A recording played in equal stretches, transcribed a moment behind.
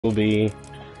will be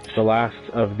the last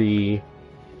of the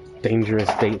dangerous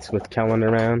dates with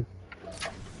Calendar Man,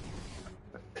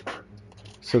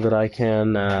 so that I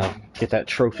can get that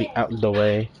trophy out of the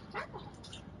way.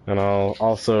 And I'll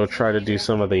also try to do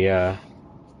some of the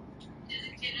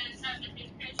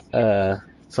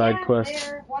side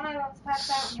quest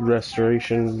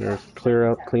restoration or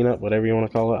clean up, whatever you want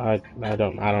to call it. I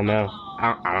don't know. I don't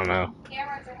know.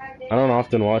 I don't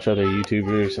often watch other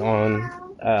YouTubers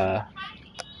on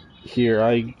here.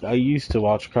 I used to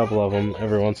watch a couple of them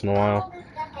every once in a while,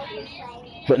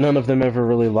 but none of them ever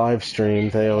really live stream.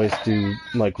 They always do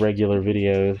like regular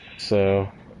videos. So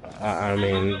I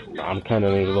mean, I'm kind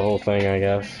of new to the whole thing, I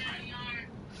guess.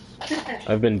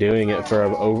 I've been doing it for a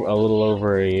little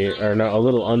over a year, or no, a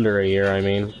little under a year. I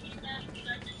mean,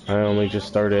 I only just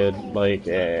started like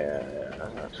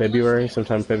February,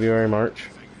 sometime February, March.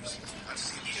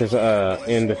 Because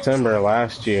in December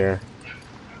last year,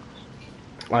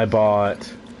 I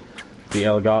bought the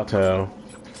Elgato,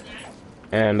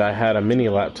 and I had a mini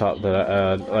laptop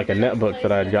that like a netbook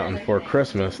that I'd gotten for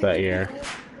Christmas that year,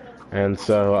 and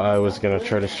so I was gonna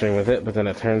try to stream with it. But then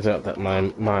it turns out that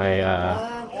my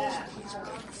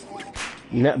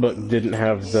netbook didn't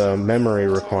have the memory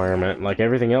requirement. Like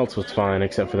everything else was fine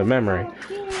except for the memory.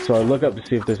 So I look up to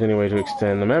see if there's any way to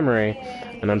extend the memory,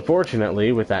 and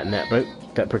unfortunately, with that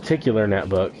netbook, that particular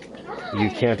netbook, you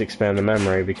can't expand the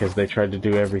memory because they tried to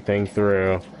do everything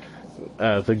through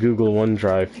the Google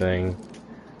OneDrive thing.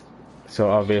 So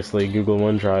obviously, Google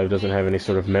OneDrive doesn't have any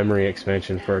sort of memory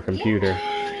expansion for a computer.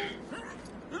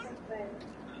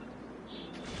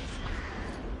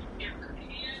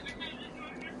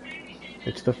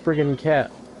 It's the friggin'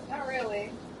 cat. Not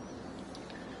really.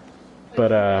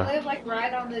 But I live like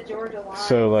right on the Georgia line.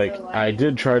 so like I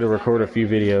did try to record a few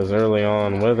videos early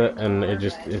on with it, and it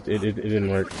just it didn't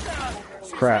work.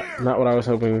 Crap! Not what I was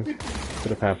hoping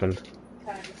could have happened.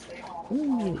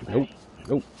 Ooh, nope,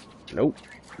 nope, nope,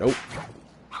 nope,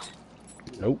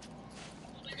 nope.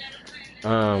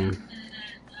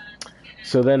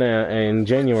 So then in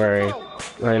January,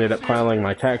 I ended up filing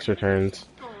my tax returns,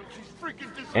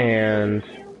 and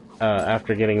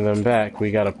after getting them back,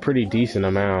 we got a pretty decent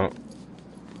amount,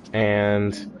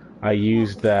 and I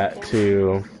used that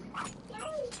to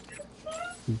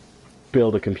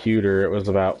build a computer. It was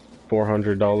about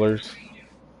 $400.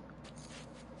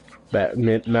 That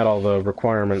met all the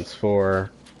requirements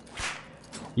for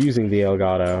using the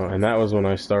Elgato, and that was when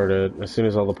I started. As soon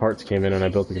as all the parts came in and I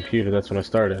built the computer, that's when I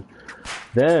started.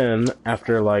 Then,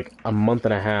 after like a month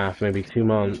and a half, maybe 2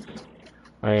 months,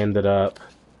 I ended up,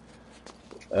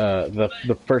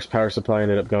 the first power supply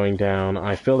ended up going down.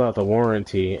 I filled out the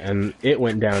warranty, and it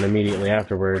went down immediately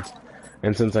afterwards.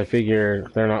 And since I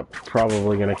figured they're not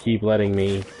probably going to keep letting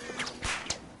me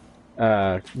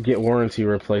get warranty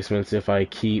replacements if I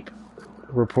keep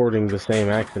reporting the same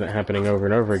accident happening over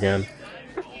and over again,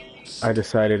 I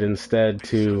decided instead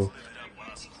to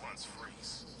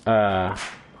go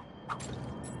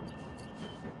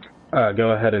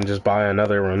ahead and just buy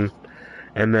another one.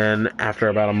 And then after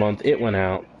about a month, it went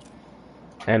out,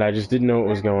 and I just didn't know what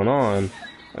was going on,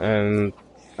 and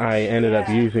I ended up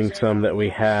using some that we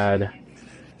had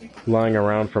lying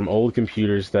around from old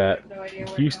computers that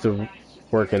used to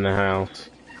work in the house,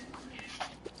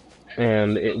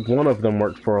 and one of them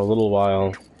worked for a little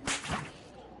while,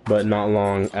 but not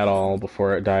long at all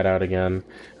before it died out again.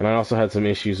 And I also had some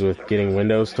issues with getting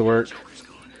Windows to work,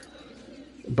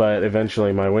 but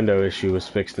eventually my window issue was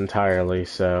fixed entirely,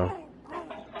 so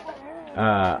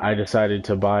I decided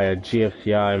to buy a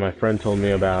GFCI my friend told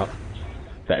me about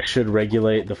that should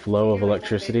regulate the flow of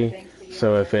electricity,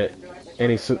 so if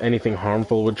anything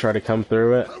harmful would try to come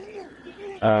through it,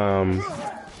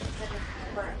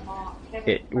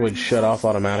 it would shut off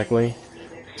automatically.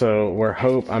 So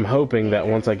I'm hoping that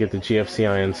once I get the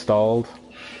GFCI installed,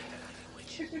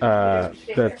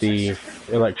 that the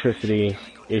electricity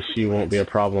issue won't be a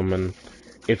problem, and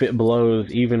if it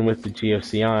blows even with the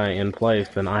GFCI in place,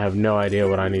 then I have no idea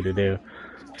what I need to do.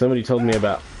 Somebody told me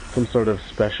about some sort of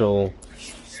special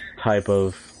type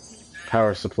of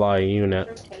power supply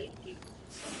unit,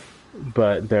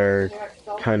 but they're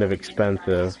kind of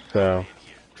expensive, so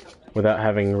without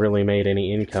having really made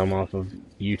any income off of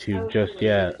YouTube just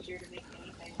yet,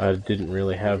 I didn't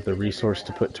really have the resource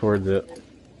to put towards it.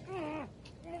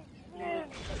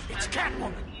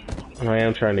 And I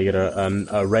am trying to get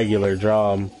a regular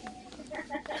job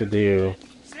to do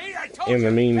in the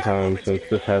meantime, since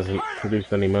this hasn't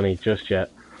produced any money just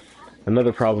yet.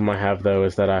 Another problem I have, though,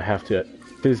 is that I have to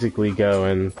physically go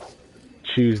and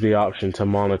choose the option to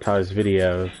monetize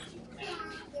videos.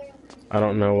 I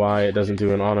don't know why it doesn't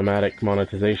do an automatic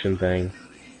monetization thing.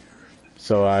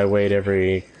 So I wait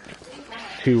every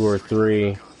 2 or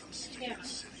 3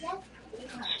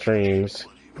 streams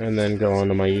and then go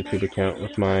onto my YouTube account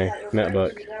with my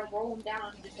netbook.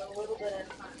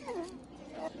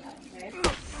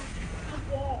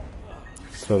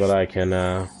 So that I can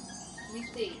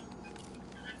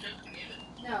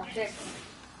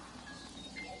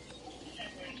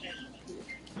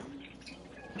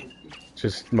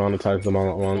just monetize them all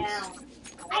at once.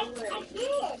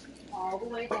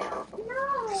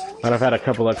 And I've had a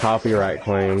couple of copyright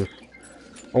claims.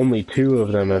 Only 2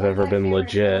 of them have ever been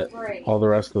legit. All the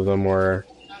rest of them were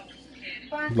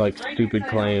like stupid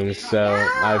claims. So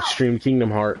I've streamed Kingdom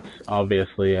Hearts,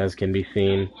 obviously, as can be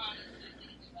seen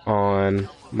on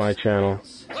my channel.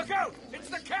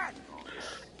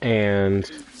 And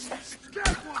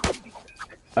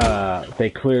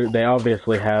they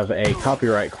obviously have a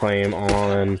copyright claim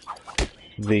on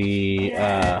the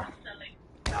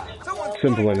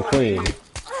Simple and Clean.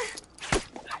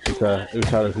 It's a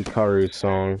Utada Hikaru's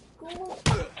song,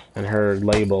 and her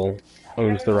label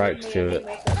owns the rights to it.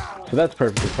 So that's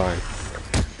perfectly fine.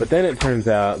 But then it turns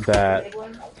out that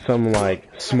some like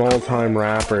small-time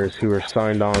rappers who are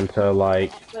signed on to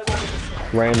like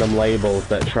random labels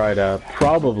that try to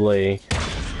probably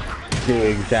do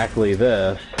exactly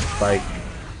this, like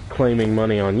claiming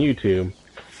money on YouTube,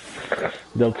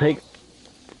 they'll take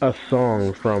a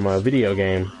song from a video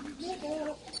game,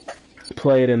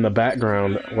 play it in the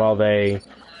background while they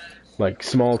like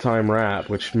small-time rap,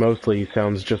 which mostly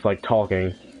sounds just like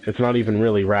talking. It's not even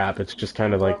really rap, it's just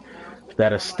kind of like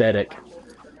that aesthetic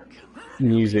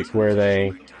music where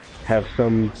they have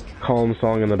some calm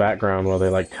song in the background while they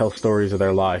like tell stories of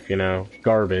their life, you know?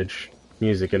 Garbage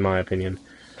music, in my opinion.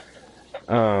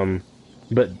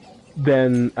 But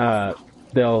then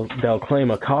they'll claim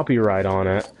a copyright on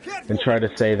it and try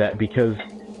to say that because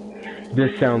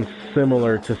this sounds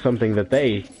similar to something that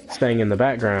they sang in the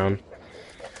background,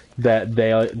 that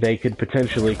they could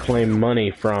potentially claim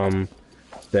money from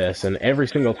this. And every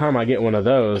single time I get one of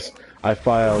those, I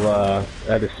file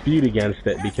a dispute against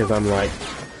it because I'm like,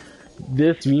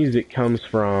 this music comes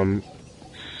from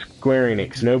Square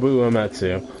Enix, Nobuo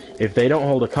Uematsu. If they don't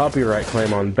hold a copyright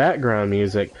claim on background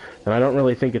music, then I don't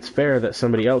really think it's fair that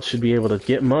somebody else should be able to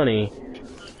get money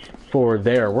for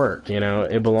their work, you know?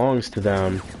 It belongs to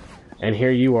them. And here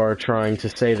you are trying to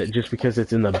say that just because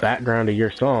it's in the background of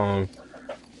your song,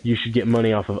 you should get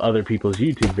money off of other people's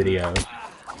YouTube videos.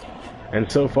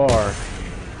 And so far,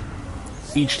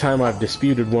 each time I've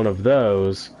disputed one of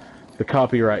those, the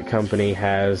copyright company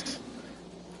has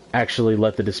actually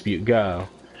let the dispute go.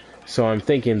 So I'm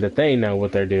thinking that they know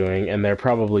what they're doing, and they're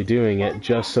probably doing it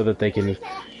just so that they can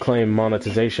claim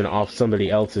monetization off somebody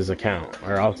else's account,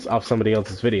 or off somebody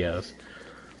else's videos.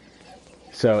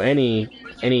 So any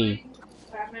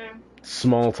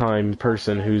small-time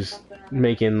person who's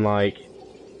making, like,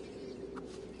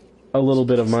 a little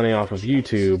bit of money off of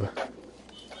YouTube,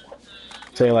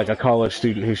 say like a college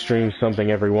student who streams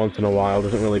something every once in a while,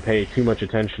 doesn't really pay too much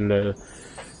attention to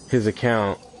his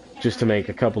account, just to make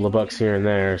a couple of bucks here and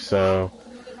there, so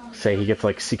say he gets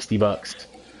like 60 bucks,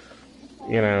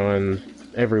 you know, and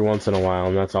every once in a while,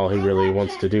 and that's all he really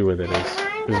wants to do with it,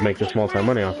 is make the small time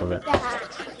money off of it.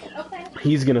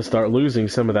 He's gonna start losing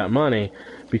some of that money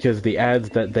because the ads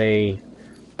that they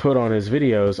put on his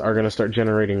videos are gonna start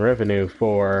generating revenue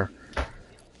for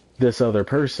this other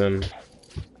person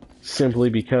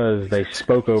simply because they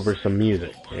spoke over some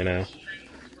music, you know.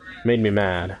 Made me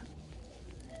mad.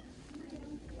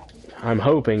 I'm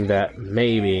hoping that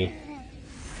maybe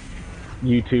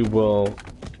YouTube will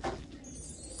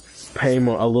pay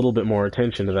a little bit more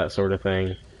attention to that sort of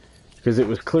thing, because it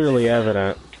was clearly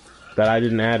evident that I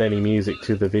didn't add any music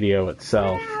to the video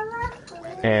itself,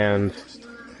 and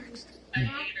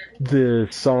the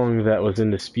song that was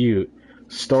in dispute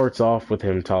starts off with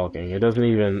him talking. It doesn't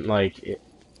even, like,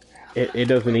 it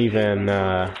doesn't even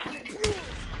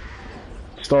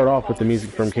start off with the music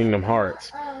from Kingdom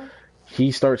Hearts.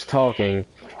 He starts talking,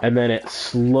 and then it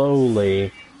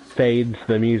slowly fades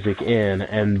the music in,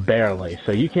 and barely.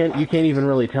 So you can't even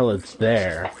really tell it's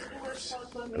there.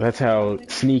 That's how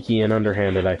sneaky and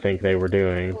underhanded I think they were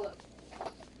doing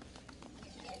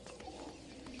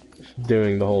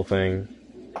the whole thing.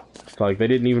 It's like they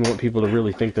didn't even want people to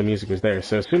really think the music was there.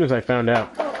 So as soon as I found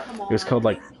out it was called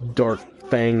like Dark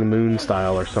Fang Moon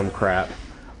Style or some crap,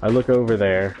 I look over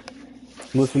there,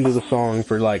 listen to the song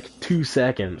for like 2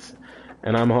 seconds,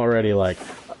 and I'm already like,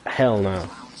 hell no.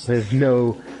 There's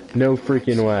no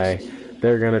freaking way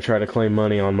they're gonna try to claim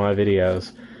money on my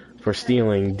videos for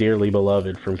stealing Dearly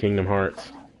Beloved from Kingdom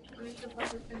Hearts.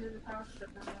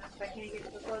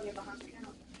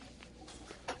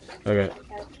 Okay.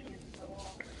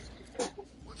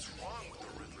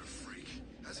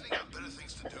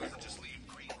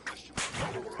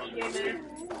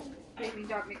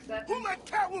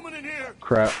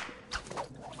 crap.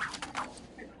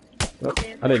 Oh,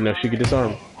 I didn't know she could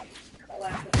disarm.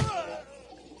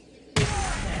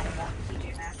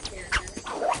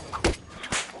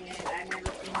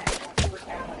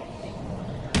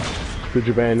 The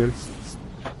Jabanian.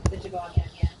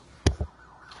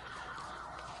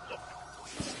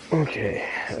 Okay,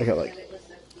 I got like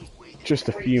just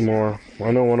a few more.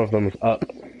 I know one of them is up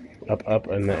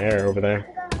in the air over there.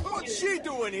 What's she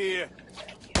doing here?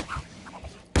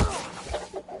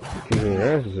 Kicking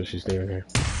her ass is what she's doing here.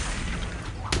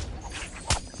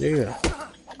 Yeah.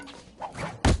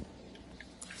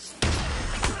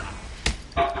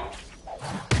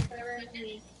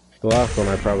 The last one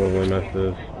I probably missed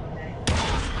is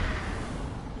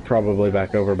probably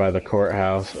back over by the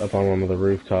courthouse, up on one of the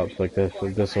rooftops like this. So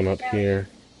this one up here.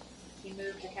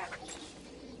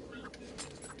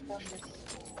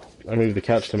 I moved the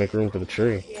couch to make room for the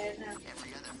tree.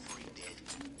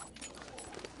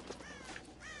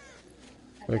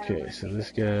 Okay, so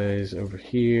this guy's over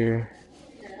here.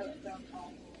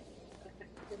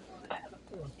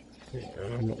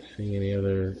 I'm not seeing any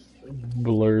other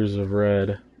blurs of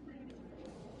red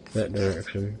that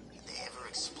direction. Did they ever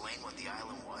explain what the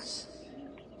island was?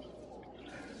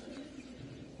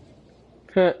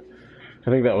 I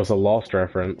think that was a Lost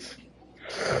reference.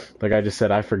 Like I just said,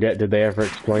 I forget, did they ever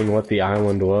explain what the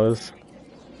island was?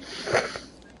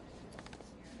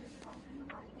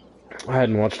 I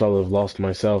hadn't watched all of Lost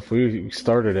myself. We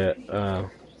started it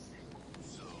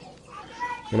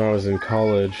when I was in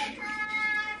college.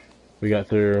 We got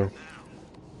through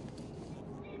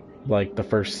like the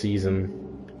first season.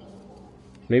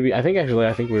 Maybe, I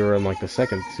think we were in like the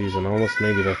second season, almost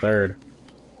maybe the third.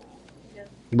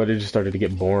 But it just started to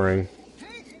get boring.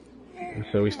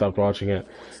 So we stopped watching it.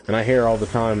 And I hear all the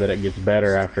time that it gets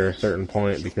better after a certain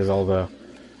point because all the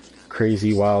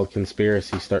crazy wild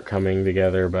conspiracies start coming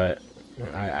together, but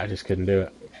I just couldn't do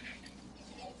it.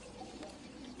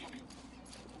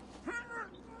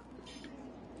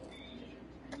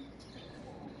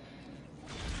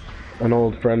 An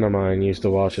old friend of mine used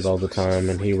to watch it all the time,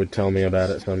 and he would tell me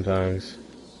about it sometimes.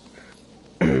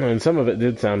 And some of it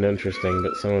did sound interesting,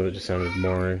 but some of it just sounded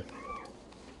boring.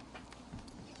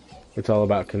 It's all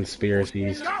about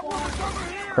conspiracies.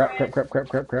 Crap, crap, crap, crap,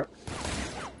 crap, crap.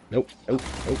 Nope, nope,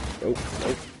 nope, nope,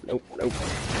 nope, nope, nope.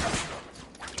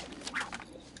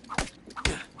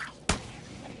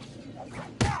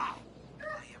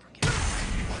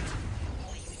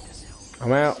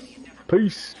 I'm out.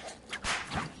 Peace.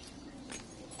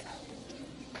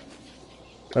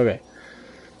 Okay.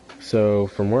 So,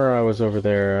 from where I was over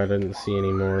there, I didn't see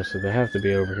any more, so they have to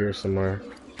be over here somewhere.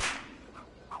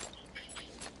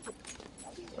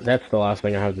 That's the last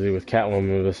thing I have to do with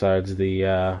Catwoman besides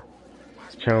the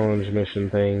challenge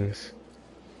mission things,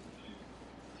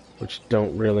 which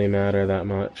don't really matter that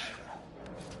much.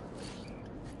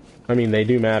 I mean, they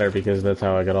do matter because that's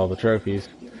how I got all the trophies.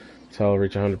 That's how I'll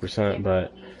reach 100%,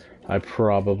 but I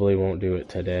probably won't do it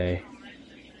today.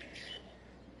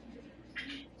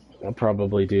 I'll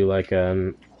probably do like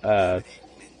a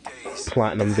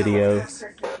platinum video.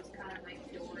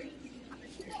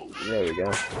 There we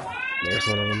go. There's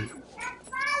one of them.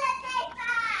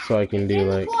 So I can do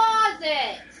like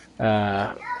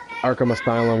Arkham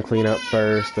Asylum cleanup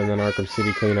first, and then Arkham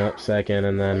City cleanup second,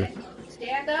 and then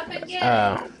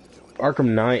Arkham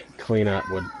Knight cleanup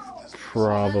would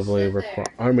probably require.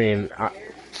 I mean,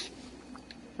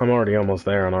 I'm already almost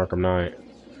there on Arkham Knight.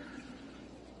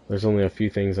 There's only a few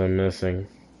things I'm missing.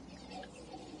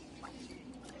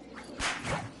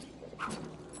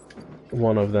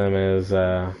 One of them is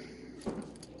the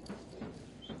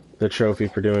trophy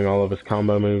for doing all of his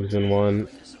combo moves in one,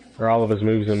 or all of his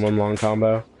moves in one long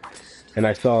combo. And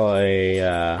I saw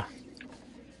a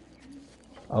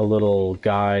little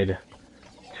guide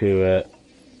to it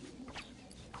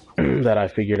that I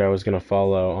figured I was gonna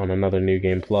follow on another New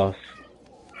Game Plus.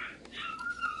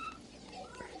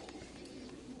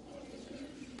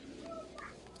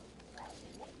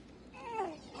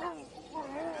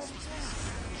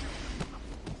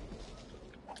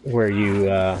 Where you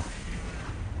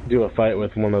do a fight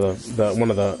with one of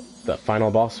the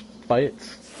final boss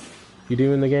fights you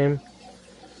do in the game.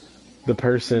 The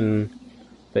person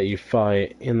that you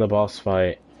fight in the boss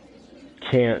fight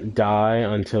can't die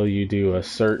until you do a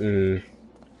certain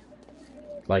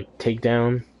like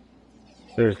takedown.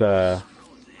 There's a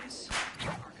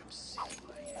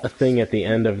thing at the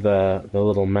end of the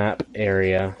little map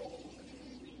area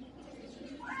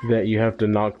that you have to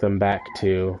knock them back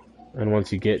to. And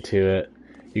once you get to it,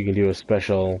 you can do a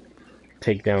special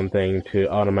takedown thing to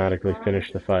automatically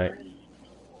finish the fight.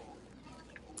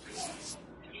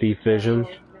 Thief Vision.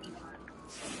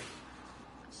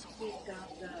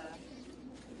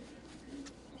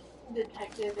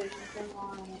 Division from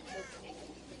on it.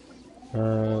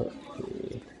 Let's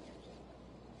see.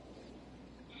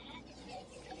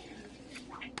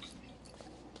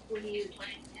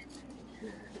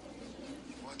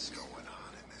 What's going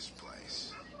on in this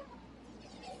place?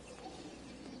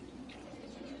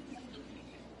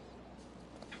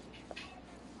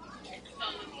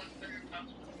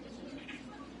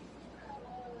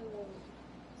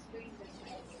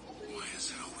 Why is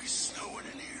it always snowing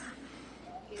in here?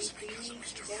 Is it because of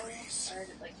Mr. Freeze?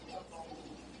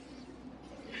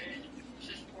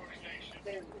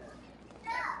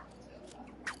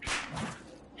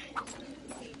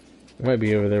 Might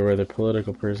be over there where the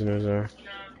political prisoners are.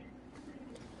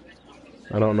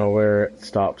 I don't know where it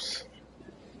stops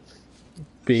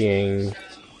being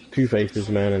Two-Face's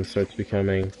man and starts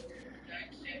becoming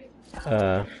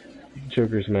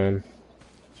Joker's man.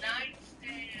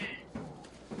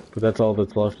 But that's all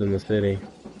that's left in the city.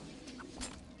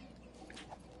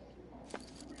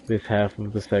 This half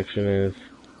of the section is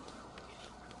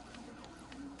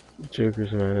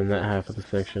Joker's man, and that half of the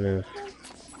section is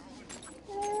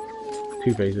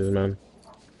Two-Face's man.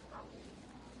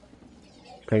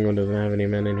 Penguin doesn't have any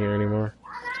men in here anymore.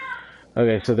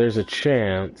 Okay, so there's a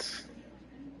chance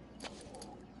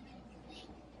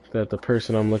that the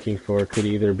person I'm looking for could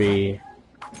either be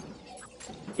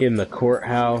in the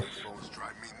courthouse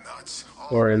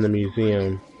or in the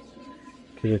museum.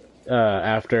 'Cause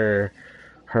after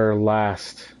her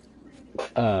last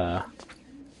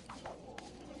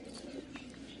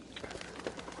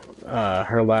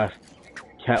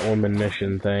Catwoman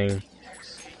mission thing,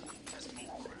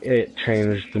 it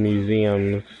changed the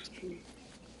museum's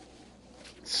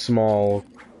small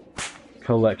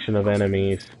collection of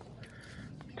enemies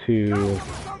to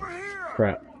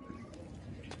crap.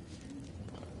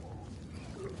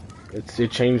 It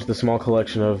changed the small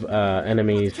collection of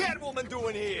enemies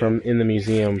from in the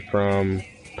museum from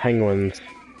penguins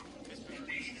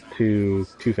to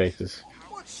Two-Faces.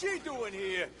 What's she doing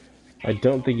here? I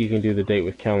don't think you can do the date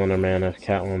with Calendar Man as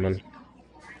Catwoman.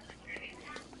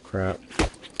 Crap.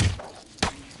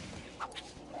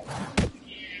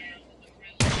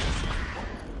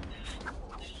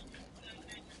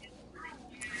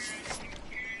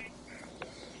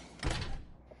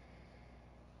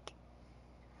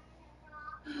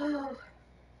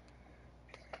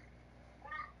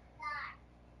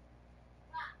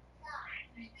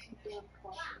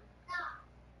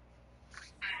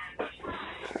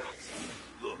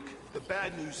 Look, the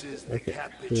bad news is the Okay,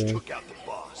 cat bitch yeah. took out the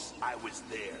boss. I was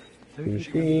there. You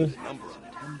can see Number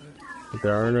on it. that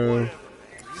there are no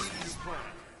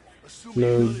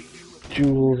Assuming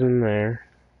jewels in there.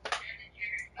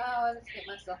 Oh, I just hit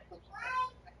myself.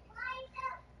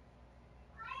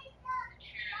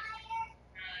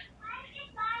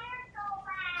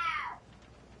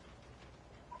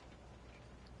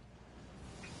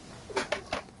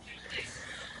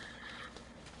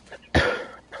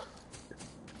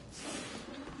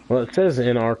 Well, it says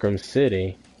in Arkham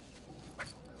City.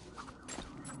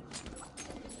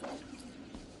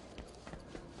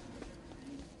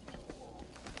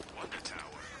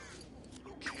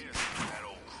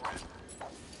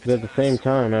 But at the same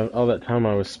time, all that time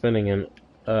I was spending in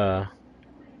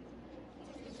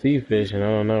Thief Vision, I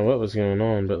don't know what was going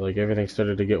on, but like everything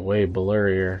started to get way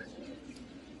blurrier.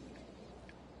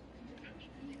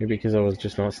 Maybe because I was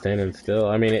just not standing still.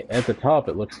 I mean, at the top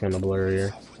it looks kind of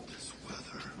blurrier.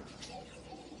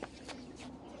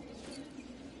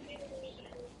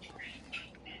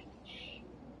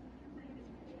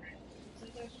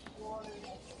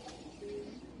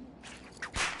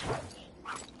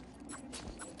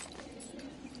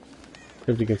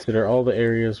 You have to consider all the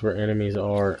areas where enemies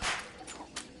are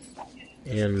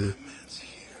in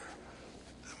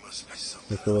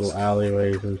like the little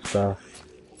alleyways and stuff.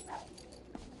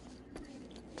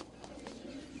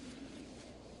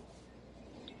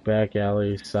 Back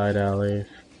alleys, side alleys.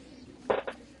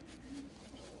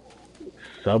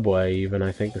 Subway even,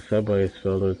 I think the subway is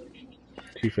filled with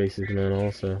Two-Face's men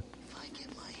also. I get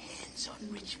my hands on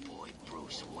rich boy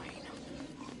Bruce Wayne.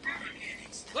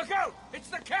 look out! It's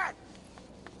the cat!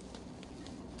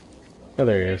 Oh,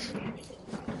 there he is.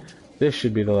 This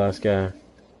should be the last guy.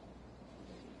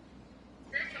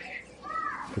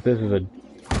 But this is a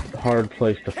hard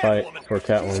place to fight for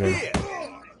Catwoman. Here. Come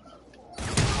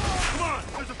on,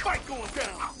 there's a fight going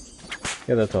down.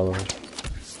 Yeah, that's all of them.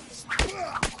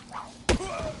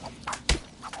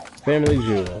 Family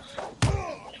jewels.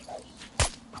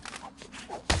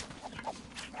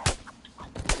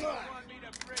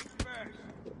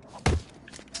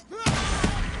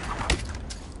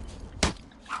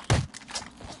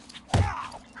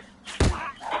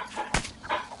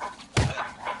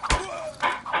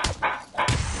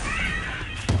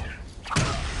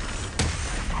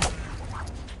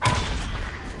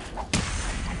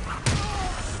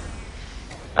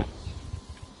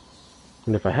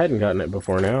 And if I hadn't gotten it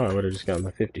before now, I would have just gotten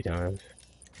the 50 times.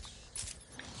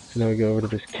 So now we go over to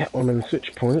this Catwoman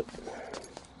switch point.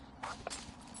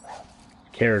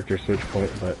 Character switch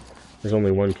point, but there's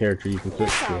only one character you can switch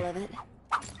That's all to. of it.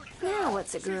 Now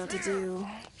what's a girl to do?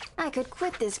 I could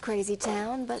quit this crazy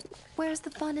town, but where's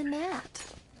the fun in that?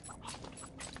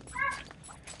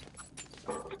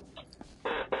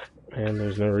 And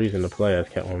there's no reason to play as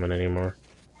Catwoman anymore.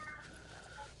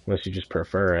 Unless you just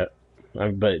prefer it.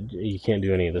 But you can't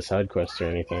do any of the side quests or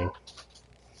anything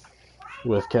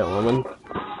with Catwoman.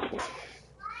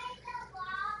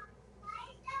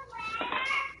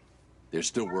 There's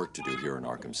still work to do here in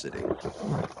Arkham City.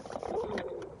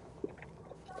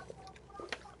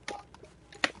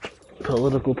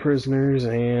 Political prisoners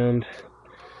and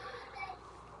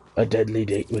a deadly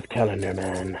date with Calendar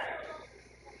Man.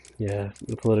 Yeah,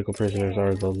 the political prisoners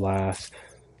are the last.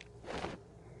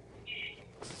 In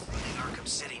Arkham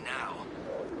City now.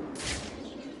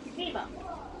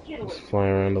 Just fly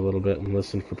around a little bit and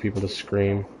listen for people to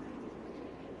scream.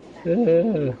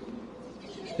 Help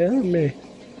me.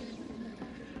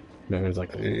 No one's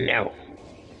like, no.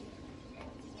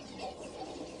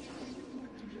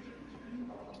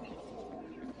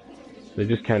 They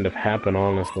just kind of happen,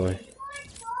 honestly.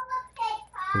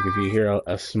 Like if you hear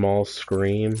a small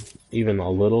scream, even a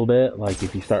little bit, like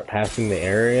if you start passing the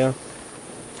area,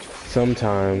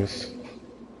 sometimes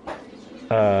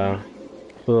the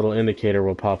little indicator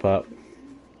will pop up.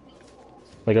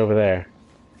 Like over there.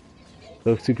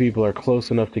 Those two people are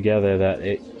close enough together that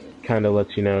it kind of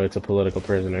lets you know it's a political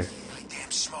prisoner.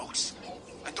 Damn smokes.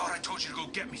 I thought I told you to go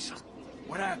get me some.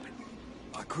 What happened?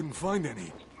 I couldn't find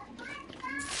any.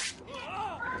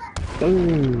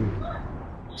 Boom!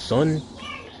 Son.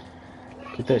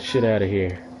 Get that shit out of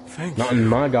here. Thank Not you. in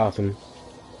my Gotham.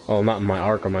 Well, not in my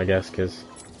Arkham, I guess, because...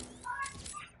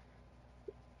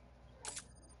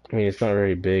 I mean, it's not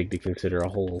very big to consider a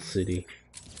whole city.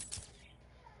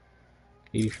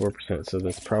 84%, so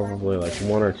that's probably like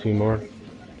one or two more.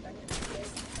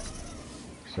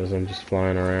 So as I'm just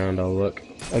flying around, I'll look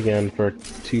again for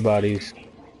two bodies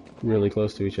really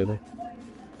close to each other.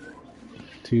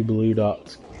 Two blue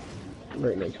dots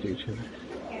right next to each other.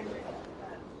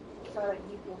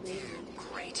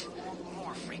 Great.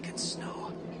 More freaking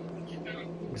snow.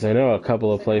 Because I know a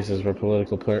couple of places where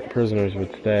political prisoners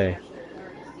would stay.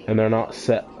 And they're not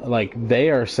set, like, they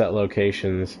are set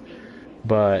locations,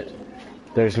 but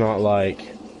there's not like,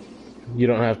 you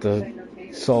don't have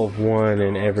to solve one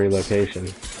in every location.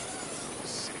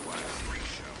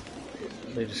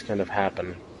 They just kind of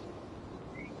happen.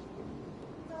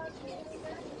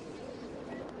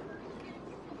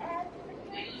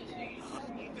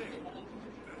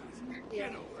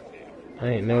 I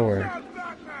ain't nowhere.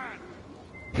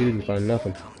 You didn't find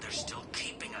nothing. They're still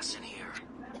keeping us in here.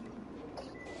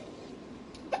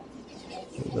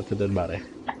 That's a dead body.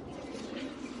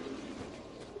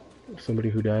 Somebody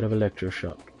who died of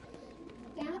electroshock.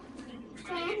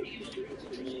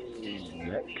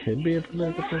 That could be a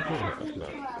political person. No,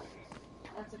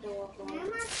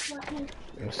 it's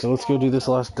not. So let's go do this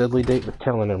last deadly date with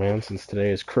Calendar Man, since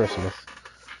today is Christmas.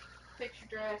 Fix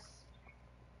your dress.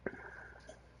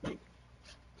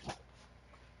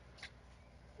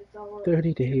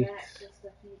 30 days.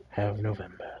 Have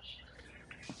November.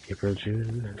 April,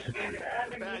 June, and September.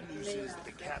 The bad news is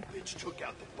the cat bitch took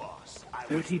out the boss.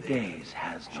 30 days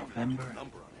has November,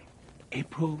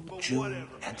 April, June,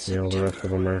 and Yeah, all the rest of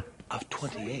them are of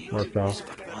 28 marked off. is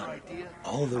but one.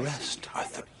 All the rest are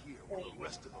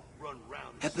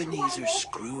Ebenezer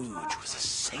Scrooge was a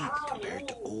saint compared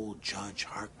to old Judge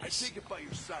Harkness.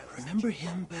 Remember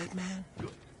him, Batman?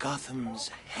 Gotham's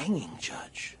hanging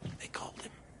judge, they called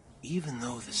him. Even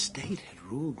though the state had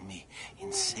ruled me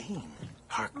insane,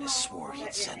 Harkness swore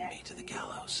he'd send me to the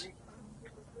gallows.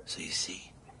 So you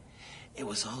see, it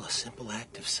was all a simple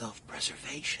act of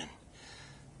self-preservation.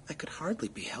 I could hardly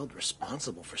be held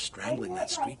responsible for strangling that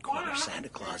street corner Santa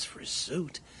Claus for his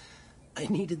suit. I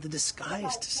needed the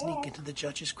disguise to sneak into the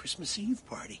judge's Christmas Eve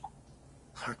party.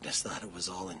 Harkness thought it was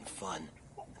all in fun,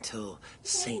 until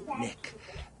Saint Nick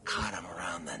caught him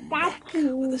around the neck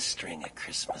with a string of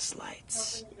Christmas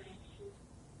lights.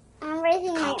 I'm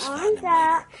raising my Cops found arms him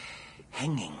up. later,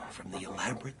 hanging from the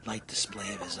elaborate light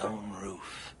display of his own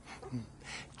roof.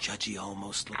 Judgy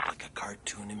almost looked like a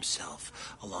cartoon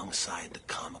himself, alongside the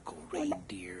comical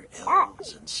reindeer,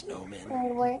 elves, and snowmen.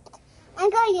 It worked. I'm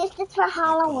going to use this for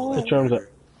Halloween. Put your arms up.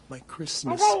 My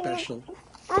Christmas Okay. special.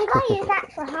 I'm going to use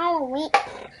that for Halloween.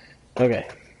 Okay,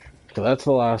 so that's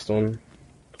the last one.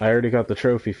 I already got the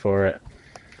trophy for it.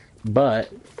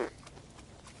 But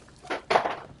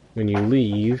when you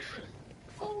leave,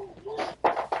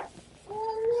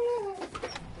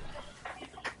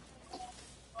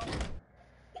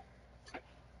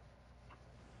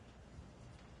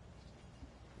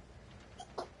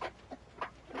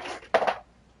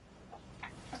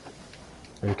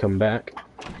 and come back.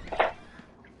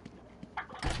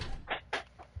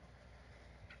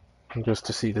 Just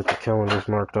to see that the calendar's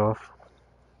marked off.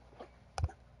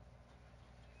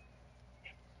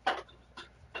 The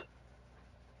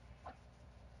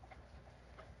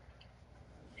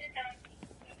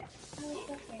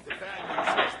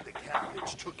bad news is the cat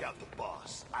bitch took out the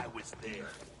boss. I was there.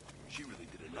 She really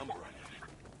did a number on him.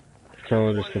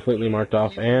 Calendar's completely marked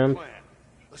off, and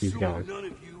he's gone. None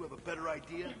of you have a better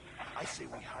idea? I say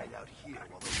we hide out here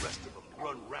while the rest of them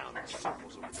run round in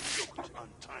circles over the Joker's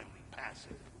untimely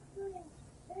passing.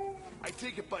 I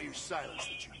take it by your silence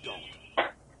that you don't.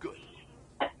 Good.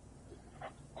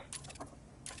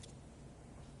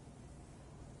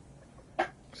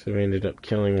 So he ended up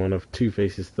killing one of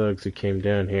Two-Face's thugs who came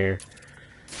down here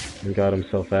and got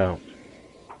himself out.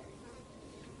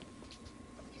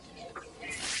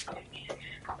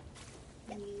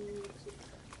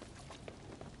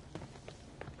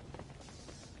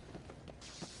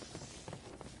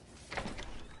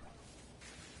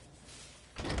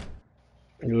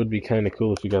 It would be kind of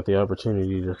cool if you got the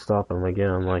opportunity to stop him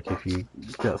again, like if you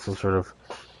got some sort of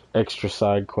extra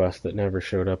side quest that never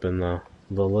showed up in the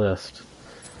list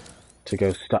to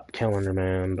go stop Calendar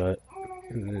Man, but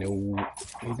no,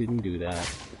 he didn't do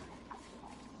that.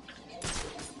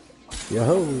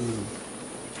 Yo-ho!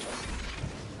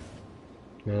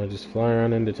 Now just fly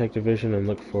around in Detective Vision and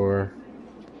look for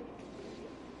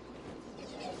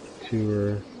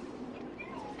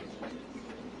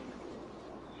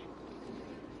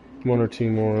one or two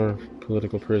more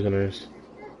political prisoners.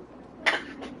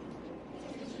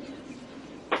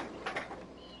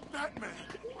 Batman!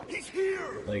 He's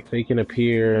here! Like, they can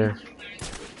appear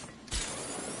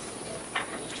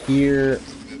here,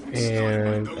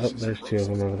 and oh, there's two of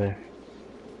them over there.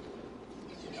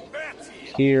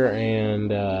 Here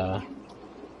and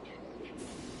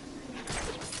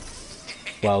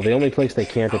well, the only place they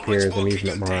can't appear is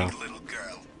Amusement Mile.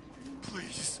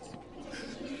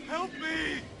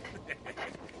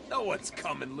 What's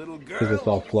coming, little girl? Because it's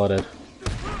all flooded.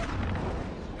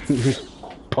 Just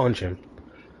punch him.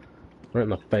 Right in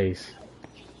the face.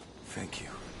 Thank you.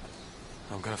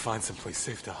 I'm gonna find someplace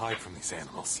safe to hide from these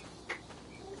animals.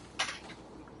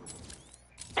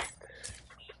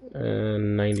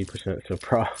 90%, so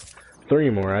three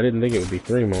more. I didn't think it would be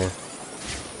three more.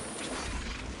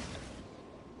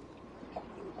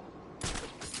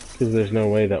 Because there's no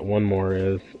way that one more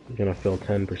is gonna fill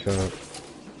 10%.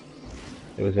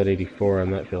 It was at 84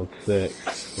 and that filled 6,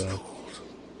 so.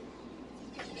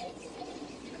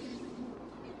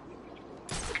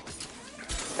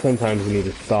 Sometimes you need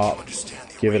to stop,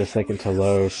 give it a second to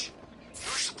load. You're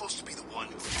supposed to be the one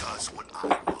who does what I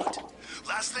want.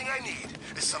 Last thing I need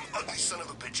is some ugly son of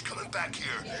a bitch coming back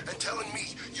here and telling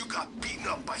me you got beaten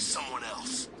up by someone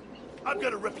else. I've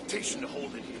got a reputation to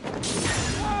hold in here.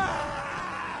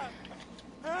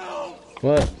 Help!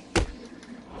 What?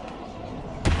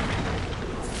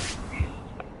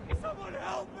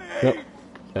 Nope.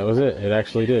 That was it. It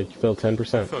actually did. You filled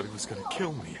 10%. I thought he was gonna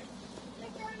kill me.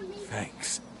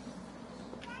 Thanks.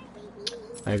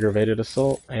 Aggravated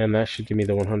assault, and that should give me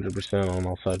the 100% on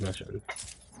all side missions.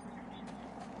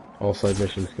 All side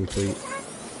missions complete.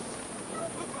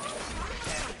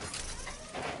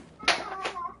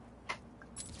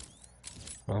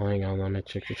 Well, hang on, let me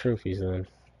check the trophies then.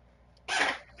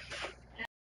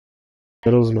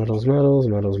 Medals, medals, medals,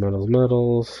 medals, medals,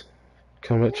 medals.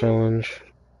 Combat challenge.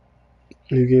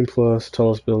 New Game Plus,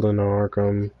 tallest building in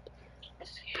Arkham.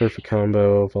 Perfect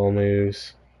combo of all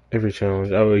moves. Every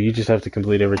challenge. Oh, you just have to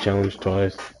complete every challenge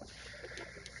twice.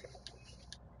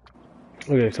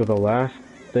 Okay, so the last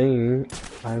thing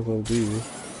I will do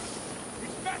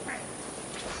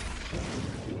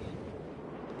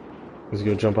is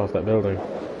go jump off that building.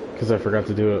 Because I forgot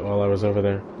to do it while I was over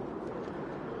there.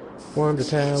 Wonder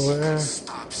Tower.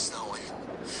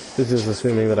 This is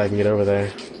assuming that I can get over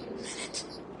there.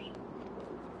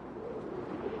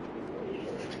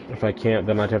 If I can't,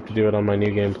 then I'd have to do it on my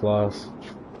New Game Plus.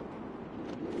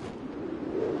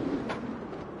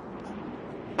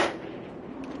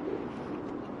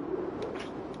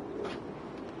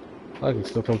 I can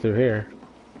still come through here.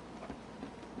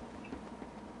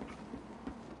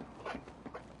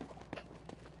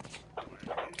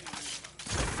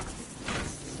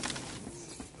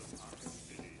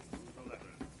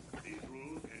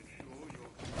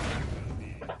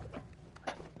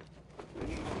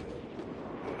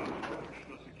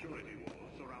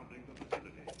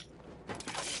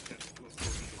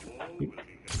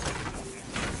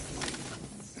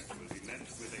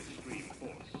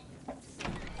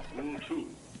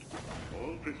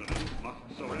 prisoners must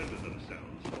surrender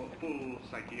themselves for full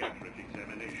psychiatric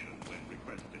examination when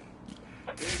requested.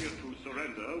 Failure to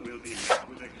surrender will be met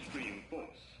with extreme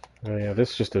force. Oh yeah,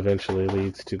 this just eventually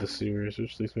leads to the sewers,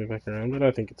 which leads me back around, but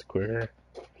I think it's quicker.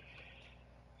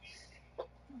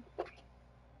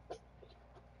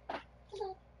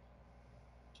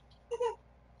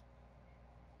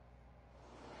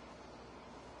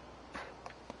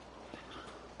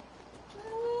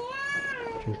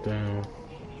 Jump down.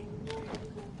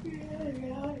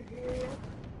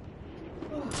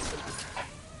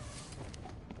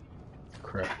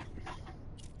 Crap.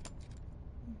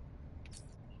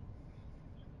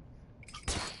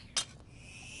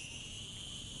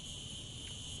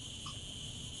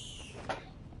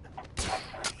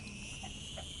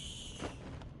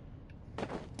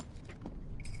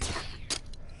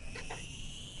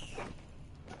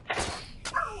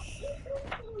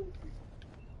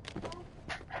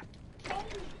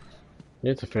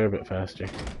 It's a fair bit faster.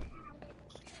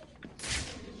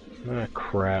 Ah,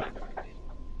 crap.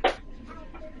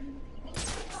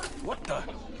 What the?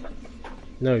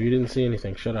 No, you didn't see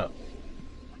anything. Shut up.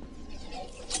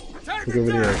 Look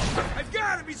over down! there. I've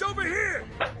got him! He's over here!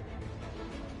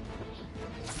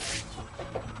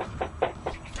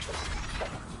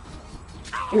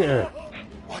 Yeah.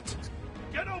 What?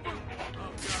 Get over!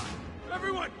 Oh, God.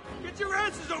 Everyone, get your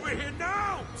asses over here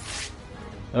now!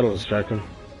 That'll distract him.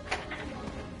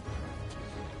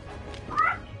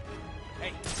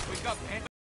 Hey, wake up, man.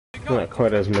 Not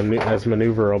quite as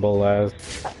maneuverable as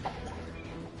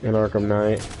in Arkham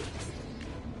Knight.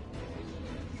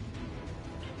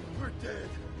 We're dead.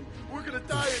 We're gonna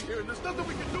die in here, and there's nothing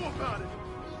we can do about it.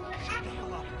 Shut the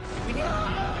hell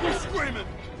up. We're screaming.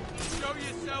 Show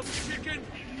yourself, chicken!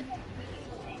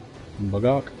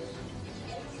 Bugok.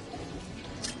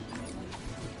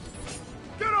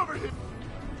 Get over here.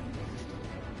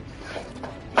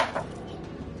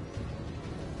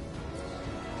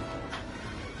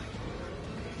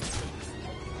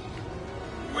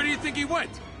 Where do you think he went?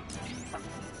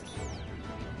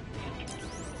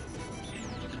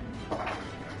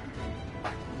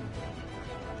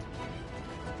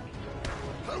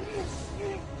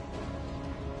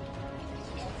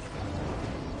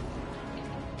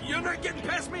 You're not getting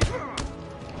past me!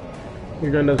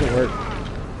 Your gun doesn't work.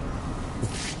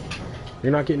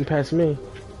 You're not getting past me.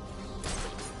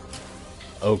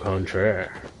 Au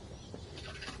contraire.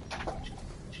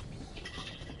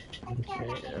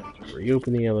 Okay,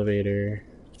 reopen the elevator.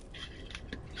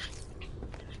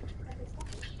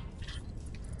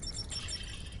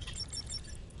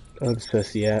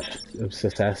 Obsessive.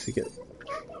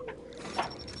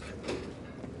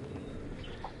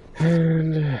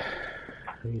 And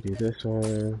we do this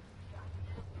one.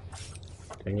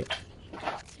 Dang it. I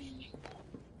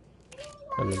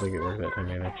don't think it worked that time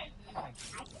either.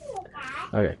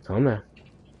 Okay, calm down.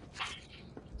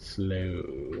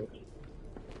 Slow.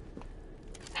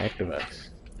 Activex.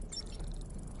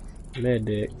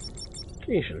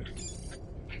 Medication.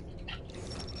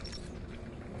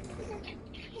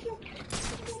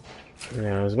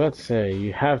 Yeah, I was about to say,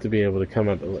 you have to be able to come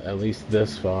up at least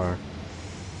this far.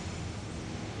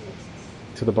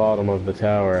 To the bottom of the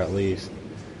tower, at least.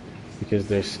 Because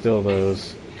there's still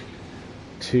those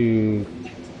 2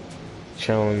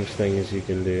 challenge things you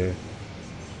can do.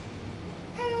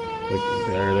 Like,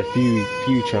 there are the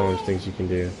few challenge things you can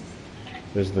do.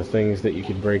 There's the things that you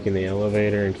could break in the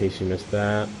elevator in case you missed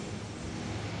that.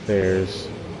 There's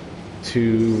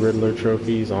 2 Riddler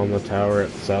trophies on the tower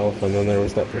itself, and then there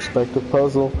was that perspective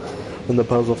puzzle, and the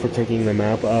puzzle for taking the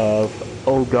map of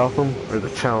Old Gotham, or the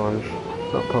challenge,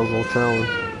 not puzzle, challenge.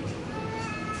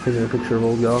 Taking a picture of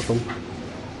Old Gotham.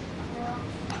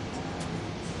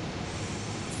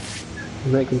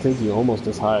 And that can take you almost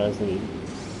as high as the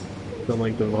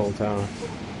length of the whole tower.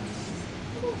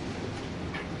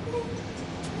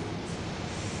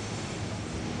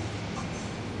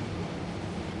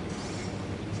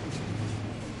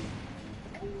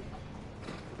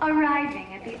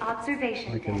 Arriving at the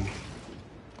observation deck.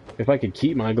 If I could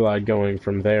keep my glide going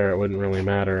from there, it wouldn't really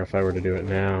matter if I were to do it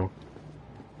now.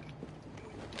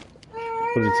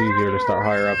 But it's easier to start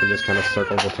higher up and just kind of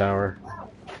circle the tower.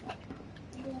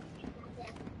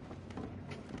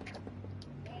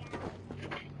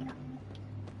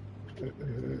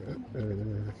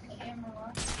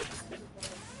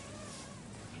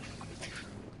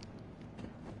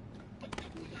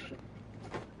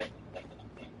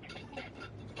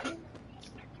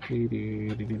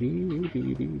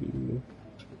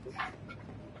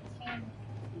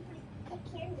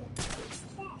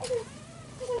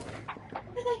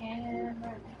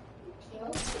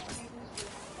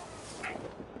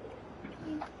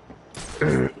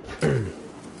 The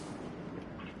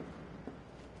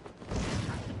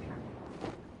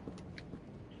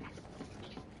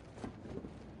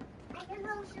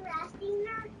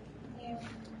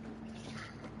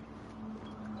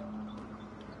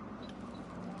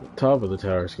top of the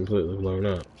tower is completely blown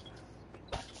up.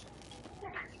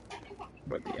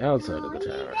 But the outside of the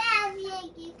tower.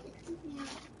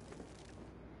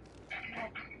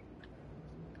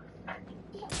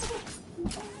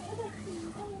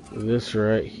 This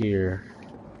right here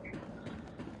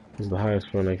is the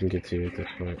highest one I can get to at this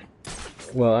point.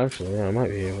 Well, actually, yeah, I might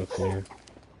be able to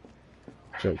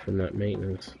jump from that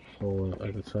maintenance hole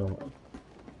at the top.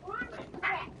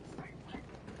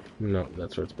 No,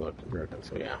 that's where it's blocked and broken,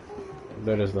 so yeah.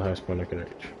 That is the highest point I can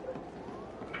reach.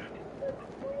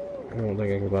 I don't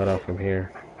think I can glide off from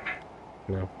here.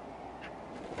 No.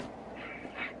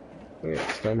 Okay,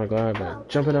 start my glide by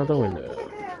jumping out the window.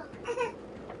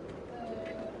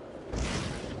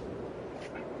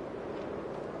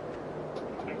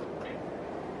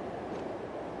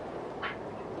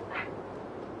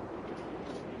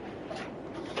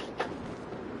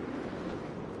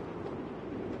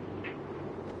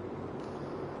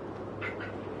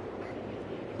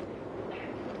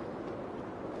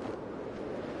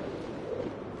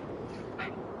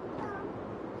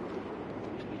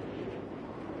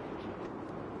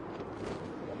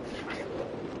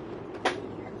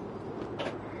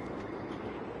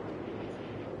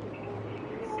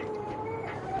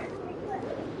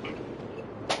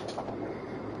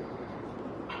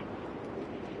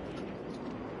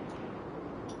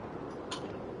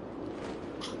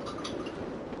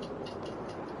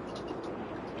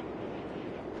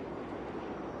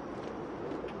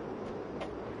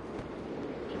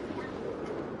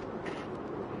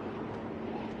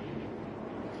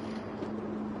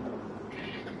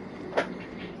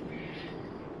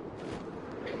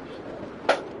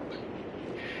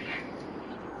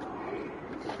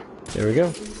 There we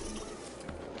go.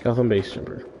 Gotham base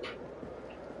jumper.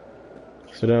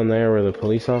 So down there where the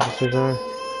police officers are,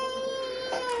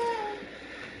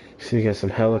 so you got some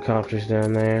helicopters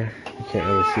down there. You can't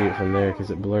really see it from there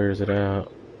because it blurs it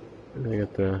out. And they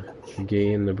got the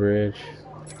gate and the bridge.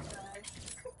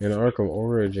 In Arkham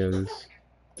Origins,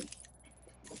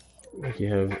 like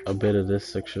you have a bit of this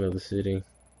section of the city.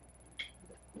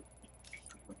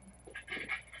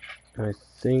 I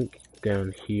think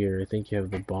down here, I think you have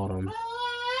the bottom.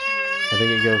 I think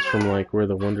it goes from like where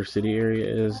the Wonder City area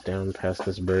is down past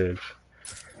this bridge.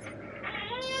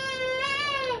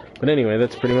 But anyway,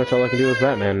 that's pretty much all I can do with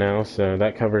Batman now, so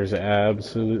that covers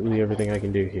absolutely everything I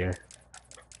can do here.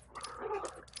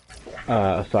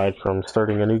 Aside from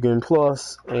starting a new game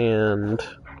plus and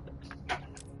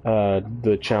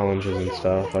the challenges and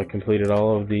stuff. I completed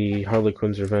all of the Harley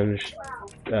Quinn's Revenge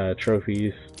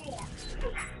trophies.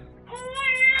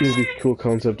 These are cool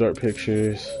concept art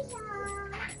pictures.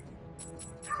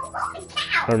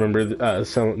 I remember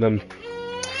selling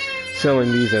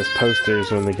these as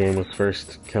posters when the game was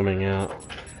first coming out.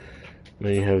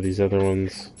 Then you have these other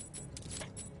ones,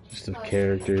 just of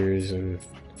characters and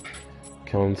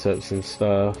concepts and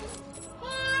stuff.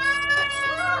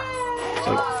 It's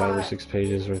like 5 or 6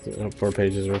 pages worth of, 4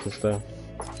 pages worth of stuff.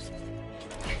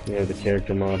 You have the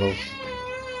character models,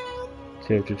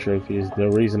 character trophies.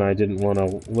 The reason I didn't want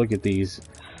to look at these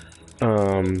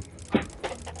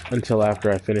until after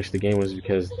I finished the game was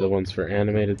because the ones for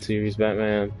animated series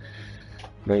Batman,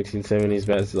 1970s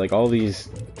Batman, like all these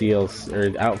deals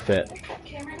or outfit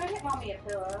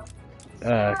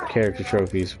character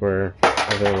trophies were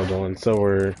available, and so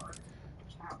were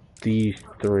these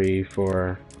 3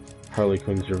 for Harley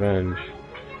Quinn's Revenge.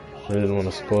 I didn't want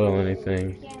to spoil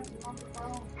anything.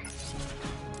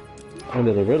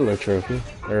 Under the Riddler trophy,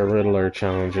 or Riddler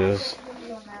challenges,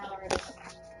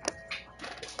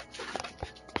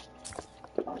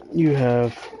 you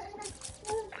have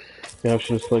the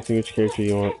option of selecting which character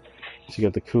you want. So you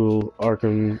got the cool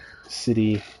Arkham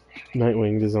City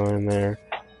Nightwing design there.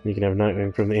 You can have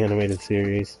Nightwing from the animated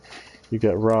series. You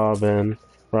got Robin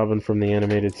from the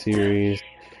animated series,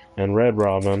 and Red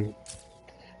Robin.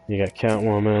 You got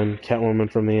Catwoman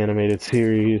from the animated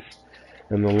series,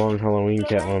 and the Long Halloween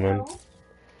Catwoman.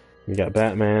 You got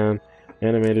Batman,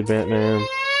 animated Batman,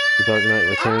 The Dark Knight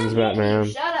Returns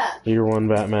Batman, Year One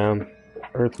Batman,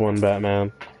 Earth One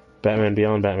Batman, Batman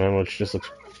Beyond Batman, which just looks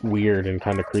weird and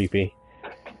kind of creepy,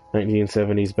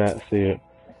 1970s Batsuit,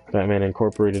 Batman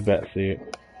Incorporated Batsuit,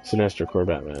 Sinestro Corps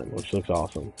Batman, which looks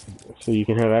awesome. So you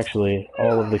can have actually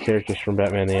all of the characters from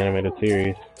Batman the Animated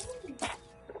Series.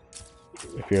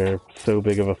 if you're so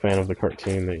big of a fan of the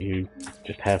cartoon that you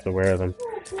just have to wear them.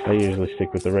 I usually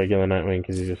stick with the regular Nightwing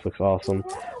because he just looks awesome.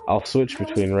 I'll switch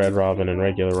between Red Robin and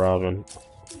regular Robin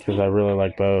because I really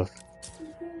like both.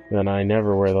 Then I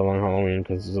never wear the Long Halloween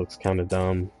because it looks kind of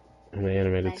dumb in the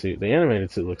animated suit. The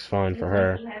animated suit looks fine for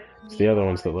her. It's the other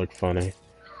ones that look funny.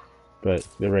 But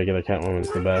the regular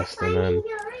Catwoman's the best. And then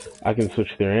I can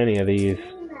switch through any of these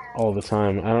all the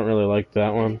time. I don't really like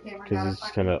that one because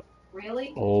it's kind of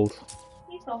old.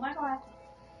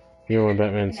 You know when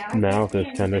Batman's mouth is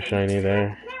kind of shiny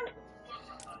there?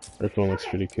 This one looks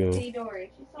pretty cool.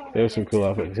 They have some cool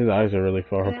outfits. His eyes are really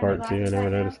far apart too, I never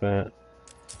noticed that.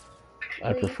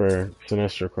 I prefer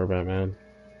Sinestro Corps Batman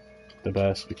the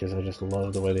best because I just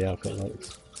love the way the outfit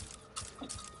looks.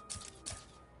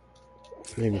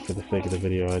 Maybe for the sake of the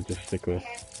video I'd just stick with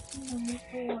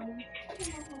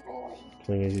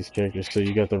playing as these characters. So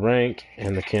you got the rank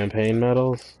and the campaign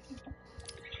medals.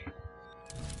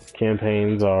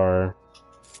 Campaigns are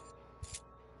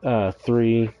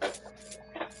three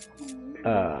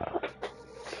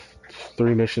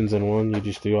missions in one. You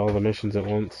just do all the missions at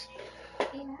once.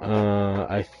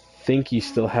 I think you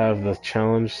still have the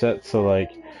challenge set, so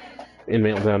like in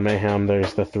Meltdown Mayhem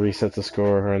there's the 3 sets of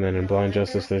score, and then in Blind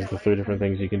Justice there's the 3 different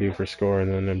things you can do for score,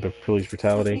 and then in Police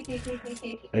Brutality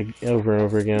over and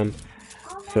over again.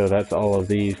 So that's all of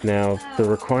these. Now the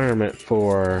requirement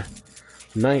for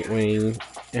Nightwing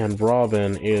and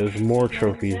Robin is more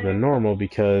trophies than normal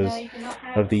because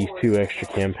of these 2 extra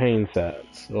campaign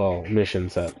sets, well, mission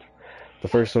sets. The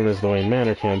first one is the Wayne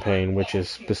Manor campaign, which is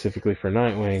specifically for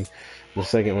Nightwing. The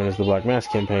second one is the Black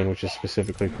Mask campaign, which is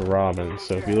specifically for Robin.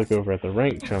 So if you look over at the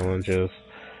rank challenges,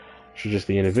 which are just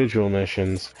the individual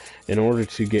missions, in order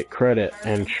to get credit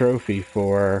and trophy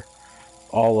for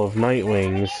all of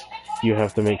Nightwing's, you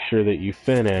have to make sure that you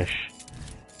finish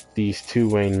these 2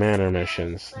 Wayne Manor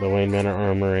missions, the Wayne Manor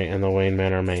Armory and the Wayne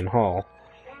Manor Main Hall.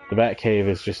 The Batcave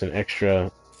is just an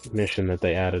extra mission that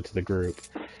they added to the group.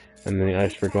 And then the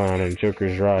Iceberg Lounge and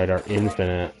Joker's Ride are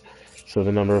infinite, so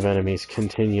the number of enemies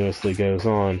continuously goes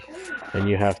on, and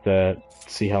you have to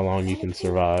see how long you can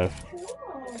survive.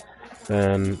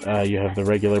 Then you have the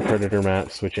regular Predator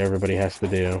maps, which everybody has to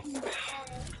do.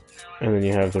 And then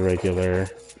you have the regular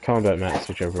combat maps,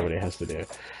 which everybody has to do.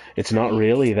 It's not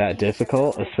really that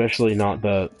difficult, especially not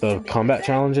the combat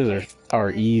challenges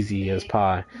are easy as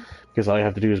pie, because all you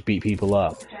have to do is beat people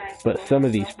up. But some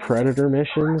of these Predator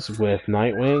missions with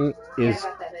Nightwing is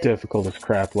difficult as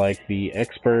crap, like the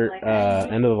expert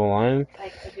end of the line.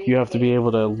 You have to be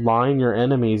able to line your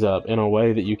enemies up in a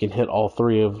way that you can hit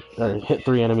hit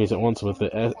 3 enemies at once with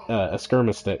the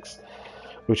Eskrima sticks,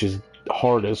 which is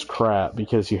hard as crap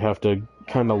because you have to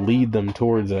kind of lead them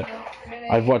towards it.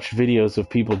 I've watched videos of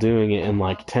people doing it in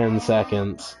like 10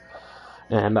 seconds,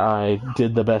 and I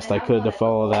did the best I could to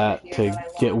follow that to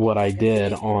get what I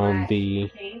did on the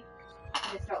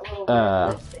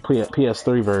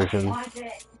PS3 version.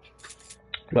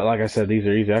 But like I said, these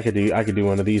are easy. I could do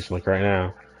one of these like right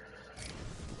now.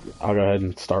 I'll go ahead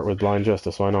and start with Blind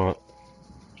Justice, why not?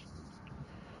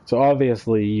 So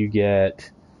obviously you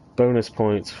get bonus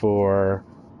points for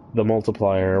the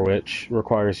multiplier, which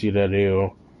requires you to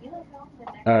do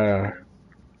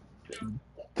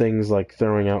things like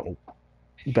throwing out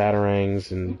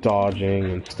batarangs and dodging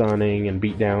and stunning and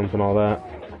beatdowns and all that.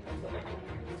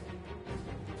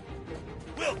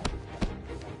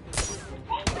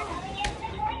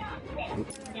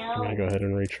 I'm gonna go ahead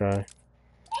and retry.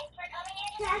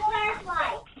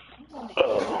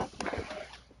 Oh.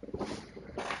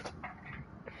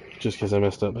 Just because I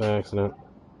messed up by accident.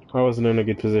 I wasn't in a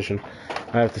good position.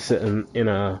 I have to sit in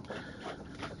a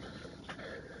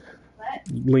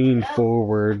lean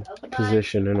forward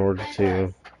position in order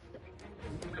to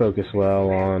focus well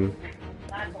on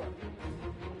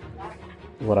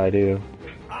what I do.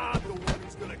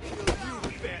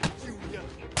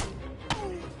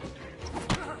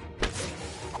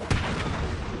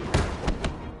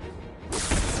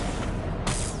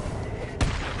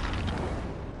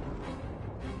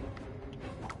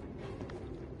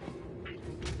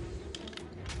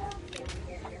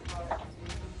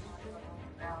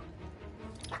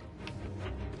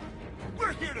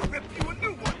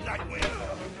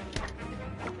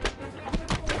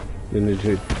 You need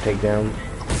to take down.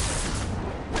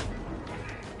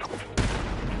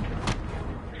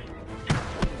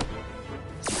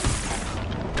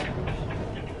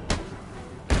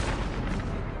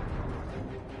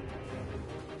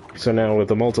 So now with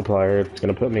the multiplier, it's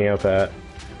going to put me up at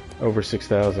over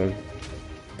 6,000.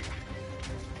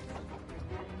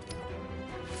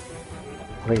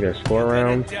 I think there's 4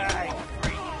 rounds.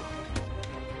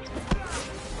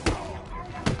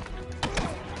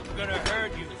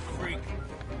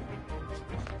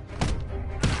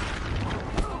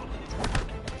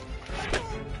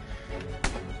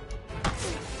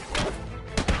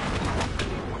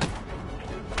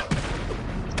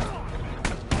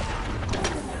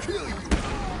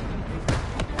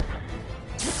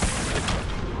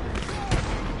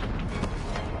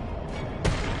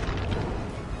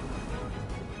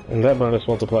 And that bonus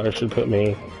multiplier should put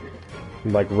me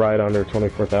like right under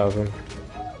 24,000.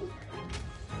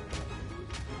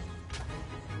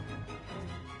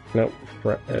 Nope,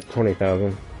 right at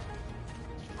 20,000.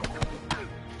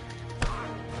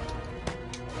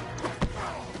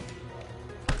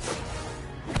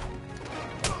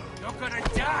 You're gonna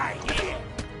die here.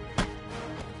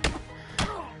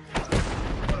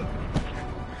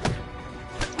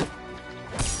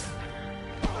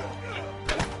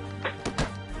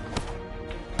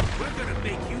 We're gonna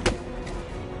make you.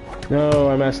 No,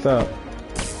 I messed up.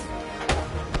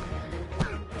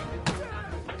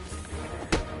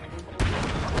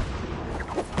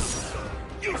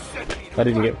 I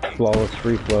didn't get flawless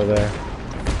free flow there.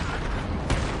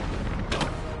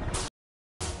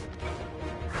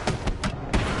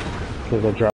 Because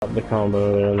I dropped the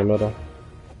combo there in the middle.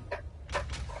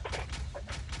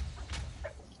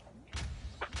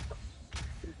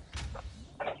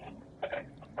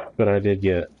 But I did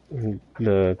get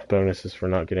the bonuses for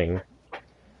not getting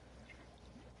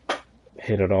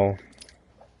hit at all.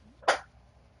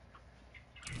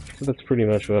 So that's pretty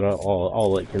much what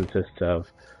all it consists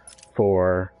of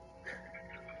for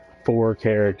 4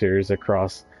 characters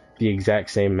across the exact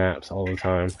same maps all the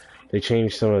time. They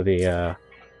changed some of the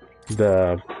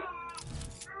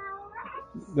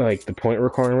point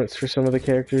requirements for some of the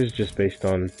characters just based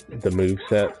on the move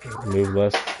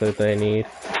list that they need.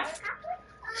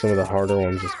 Some of the harder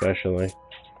ones especially.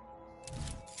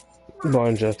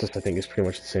 Blind Justice I think is pretty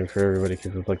much the same for everybody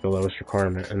because it's like the lowest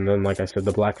requirement. And then like I said,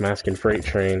 the Black Mask and Freight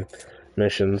Train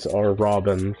missions are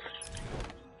Robins.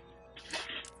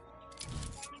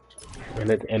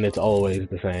 And it's always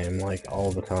the same, like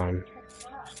all the time.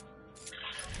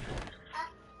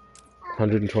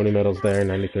 120 medals there,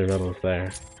 93 medals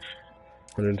there.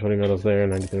 120 medals there,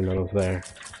 93 medals there.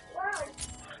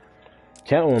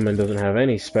 Catwoman doesn't have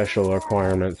any special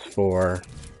requirements for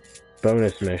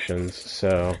bonus missions,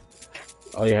 so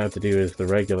all you have to do is the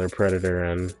regular Predator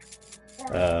and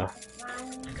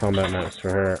combat maps for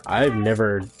her. I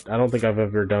don't think I've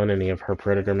ever done any of her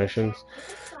Predator missions,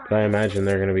 but I imagine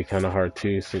they're going to be kind of hard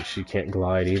too, since she can't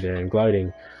glide either, and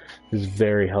gliding is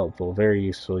very helpful, very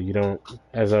useful. You don't,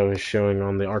 as I was showing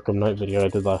on the Arkham Knight video I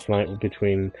did last night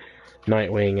between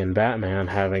Nightwing and Batman,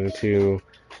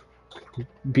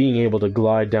 being able to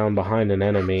glide down behind an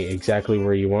enemy exactly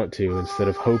where you want to, instead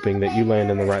of hoping that you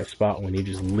land in the right spot when he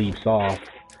just leaps off,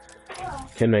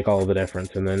 can make all the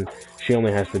difference. And then she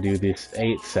only has to do this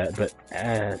 8 set, but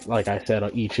like I said,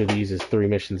 each of these is 3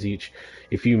 missions each.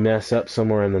 If you mess up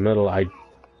somewhere in the middle, I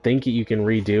think you can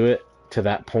redo it to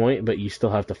that point, but you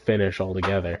still have to finish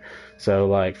altogether. So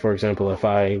like, for example, if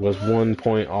I was 1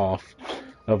 point off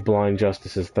of Blind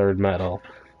Justice's 3rd medal,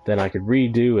 then I could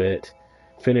redo it,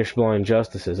 finish Blind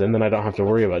Justice's, and then I don't have to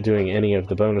worry about doing any of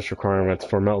the bonus requirements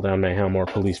for Meltdown Mayhem or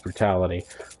Police Brutality,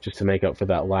 just to make up for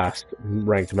that last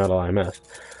ranked medal I missed.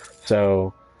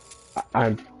 So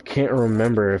I can't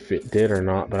remember if it did or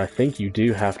not, but I think you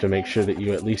do have to make sure that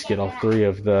you at least get all 3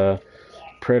 of the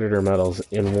Predator medals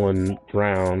in 1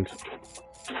 round.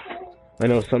 I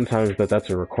know sometimes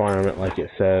that's a requirement, like it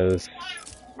says.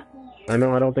 I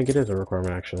don't think it is a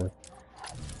requirement, actually.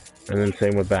 And then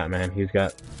same with Batman. He's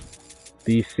got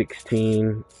these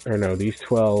 12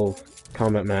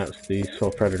 combat maps, these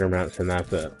 12 Predator maps, and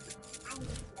that's it.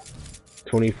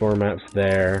 24 maps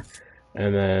there,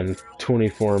 and then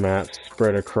 24 maps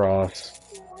spread across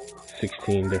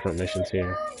 16 different missions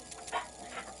here.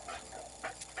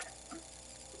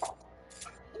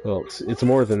 Well, it's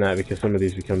more than that because some of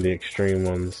these become the extreme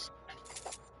ones,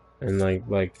 and like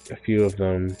a few of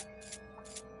them.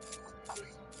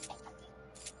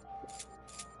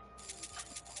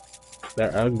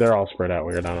 They're all spread out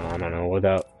weird. I don't know.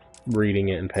 Without reading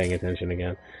it and paying attention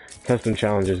again, custom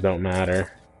challenges don't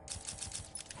matter.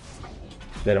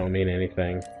 They don't mean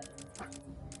anything.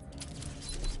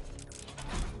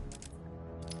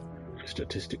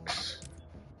 Statistics.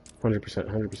 100%,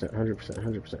 100%, 100%,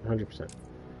 100%, 100%.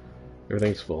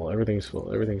 Everything's full, everything's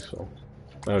full, everything's full.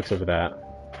 Oh, except for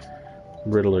that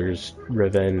Riddler's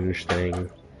Revenge thing.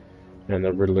 And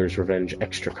the Riddler's Revenge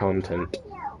extra content.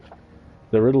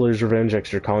 The Riddler's Revenge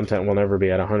extra content will never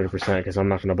be at 100% because I'm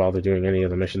not going to bother doing any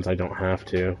of the missions I don't have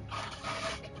to.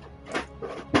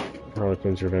 Harley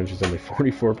Quinn's Revenge is only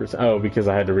 44%. Oh, because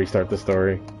I had to restart the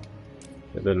story.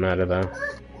 It doesn't matter though.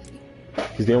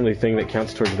 Because the only thing that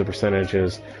counts towards the percentage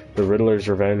is the Riddler's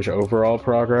Revenge overall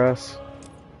progress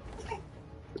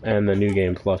and the New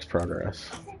Game Plus progress.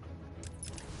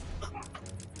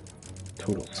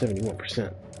 Total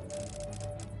 71%.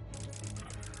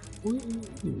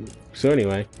 So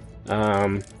anyway,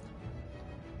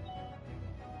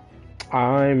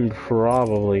 I'm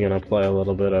probably gonna play a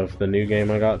little bit of the new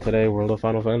game I got today, World of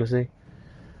Final Fantasy,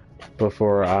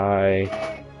 before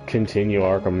I continue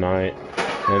Arkham Knight.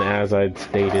 And as I'd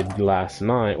stated last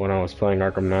night when I was playing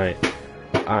Arkham Knight,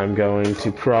 I'm going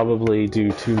to probably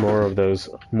do 2 more of those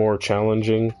more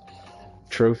challenging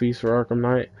trophies for Arkham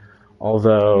Knight.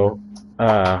 Although,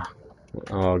 I'll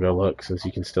go look since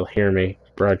you can still hear me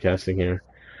broadcasting here.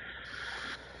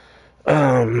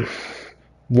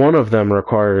 One of them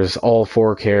requires all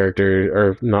 4 characters,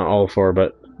 or not all 4,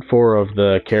 but 4 of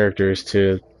the characters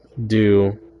to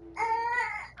do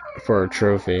for a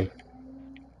trophy.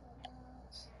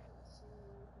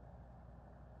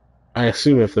 I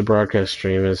assume if the broadcast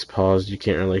stream is paused, you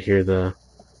can't really hear the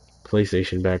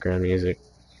PlayStation background music.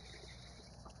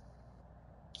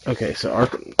 Okay, so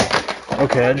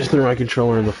okay, I just threw my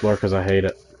controller on the floor because I hate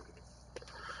it.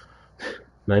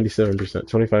 97%,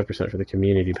 25% for the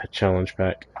community challenge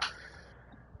pack.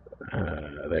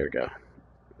 There we go.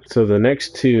 So the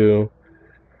next 2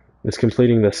 is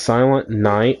completing the Silent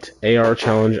Night AR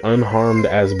challenge unharmed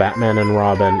as Batman and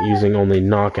Robin using only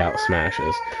knockout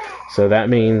smashes. So that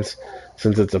means,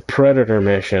 since it's a Predator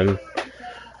mission,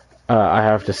 I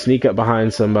have to sneak up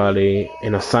behind somebody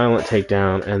in a silent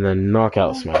takedown and then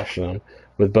knockout smash them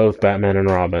with both Batman and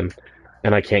Robin,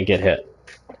 and I can't get hit.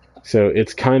 So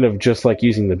it's kind of just like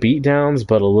using the beatdowns,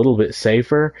 but a little bit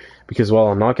safer, because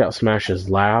while a knockout smash is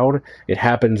loud, it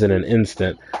happens in an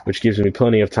instant, which gives me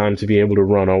plenty of time to be able to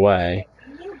run away.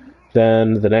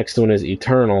 Then the next one is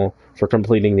Eternal, for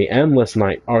completing the Endless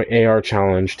Night AR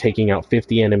challenge, taking out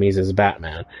 50 enemies as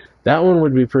Batman. That one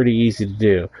would be pretty easy to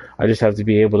do. I just have to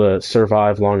be able to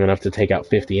survive long enough to take out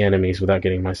 50 enemies without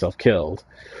getting myself killed.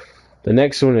 The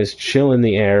next one is Chill in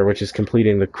the Air, which is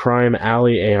completing the Crime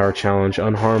Alley AR challenge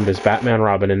unharmed as Batman,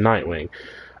 Robin, and Nightwing.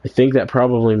 I think that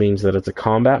probably means that it's a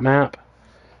combat map.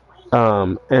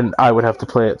 And I would have to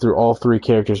play it through all 3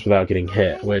 characters without getting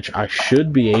hit, which I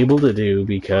should be able to do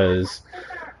because,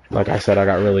 like I said, I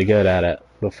got really good at it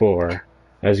before.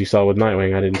 As you saw with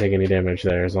Nightwing, I didn't take any damage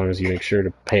there, as long as you make sure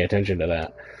to pay attention to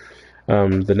that.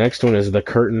 The next one is The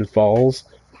Curtain Falls.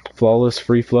 Flawless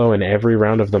free flow in every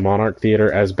round of the Monarch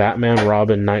Theater as Batman,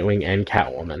 Robin, Nightwing, and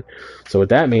Catwoman. So what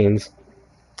that means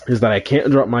is that I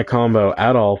can't drop my combo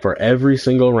at all for every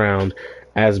single round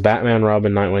as Batman,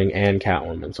 Robin, Nightwing, and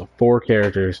Catwoman. So 4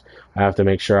 characters, I have to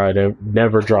make sure I don't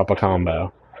never drop a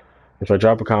combo. If I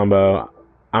drop a combo,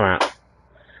 I'm out.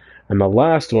 And the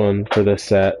last one for this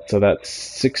set, so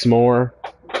that's 5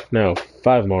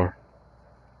 more.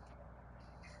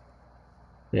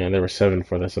 Yeah, there were 7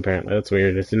 for this, apparently. That's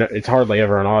weird. It's hardly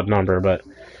ever an odd number, but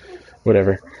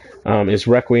whatever. Is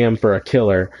Requiem for a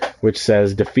Killer, which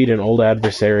says defeat an old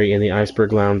adversary in the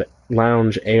Iceberg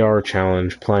Lounge AR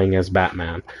challenge playing as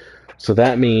Batman. So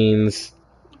that means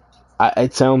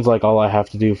it sounds like all I have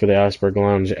to do for the Iceberg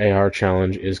Lounge AR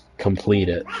challenge is complete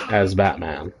it as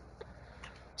Batman.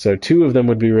 So 2 of them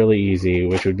would be really easy,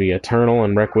 which would be Eternal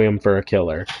and Requiem for a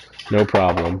Killer. No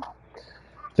problem.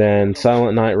 Then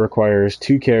Silent Night requires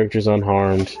 2 characters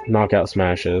unharmed, knockout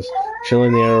smashes. Chill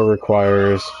in the Air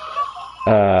requires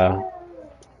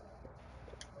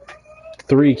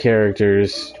 3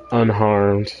 characters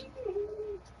unharmed.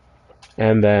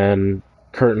 And then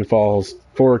Curtain Falls,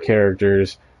 4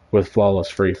 characters with flawless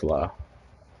free flow.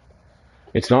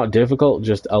 It's not difficult,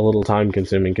 just a little time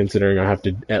consuming, considering I have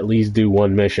to at least do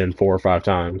 1 mission 4 or 5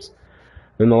 times.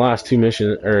 Then the last 2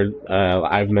 missions,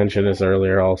 I've mentioned this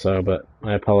earlier also, but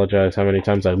I apologize how many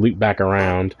times I loop back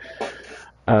around.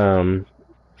 The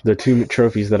 2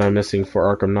 trophies that I'm missing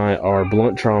for Arkham Knight are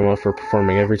Blunt Trauma for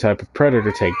performing every type of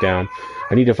Predator takedown.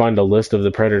 I need to find a list of the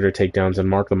Predator takedowns and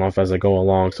mark them off as I go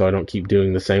along so I don't keep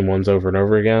doing the same ones over and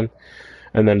over again.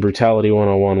 And then Brutality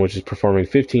 101, which is performing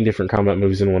 15 different combat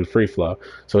moves in one free flow.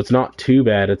 So it's not too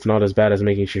bad. It's not as bad as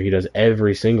making sure he does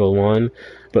every single one,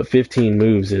 but 15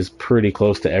 moves is pretty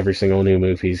close to every single new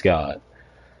move he's got.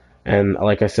 And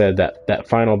like I said, that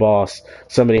final boss,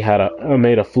 somebody had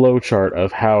made a flow chart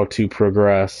of how to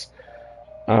progress,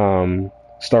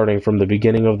 starting from the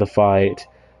beginning of the fight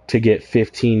to get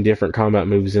 15 different combat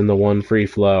moves in the one free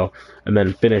flow, and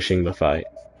then finishing the fight.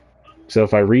 So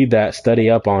if I read that, study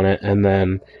up on it, and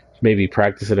then maybe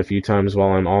practice it a few times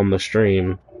while I'm on the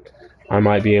stream, I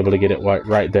might be able to get it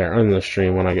right there on the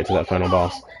stream when I get to that final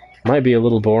boss. Might be a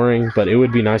little boring, but it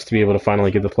would be nice to be able to finally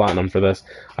get the platinum for this.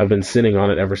 I've been sitting on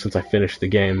it ever since I finished the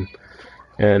game.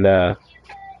 And the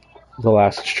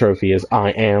last trophy is I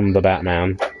Am the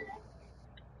Batman.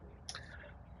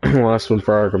 Last one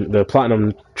for Arkham. The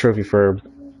platinum trophy for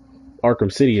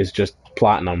Arkham City is just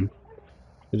platinum.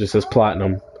 It just says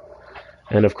platinum.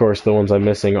 And of course the ones I'm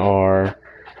missing are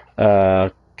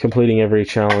completing every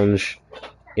challenge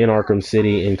in Arkham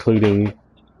City, including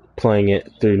playing it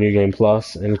through New Game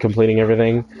Plus and completing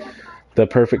everything. The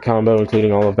perfect combo,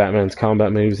 including all of Batman's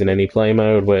combat moves in any play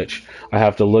mode, which I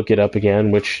have to look it up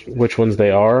again, which ones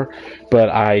they are, but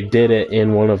I did it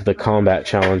in one of the combat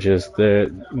challenges.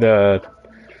 The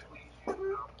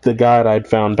guide I'd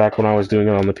found back when I was doing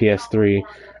it on the PS3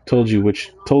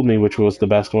 told me which was the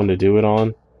best one to do it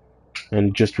on,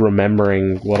 and just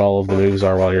remembering what all of the moves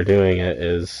are while you're doing it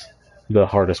is the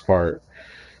hardest part.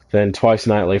 Then twice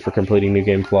nightly for completing New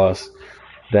Game Plus,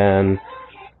 then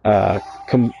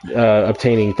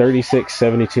obtaining 36,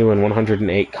 72, and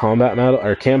 108 combat medal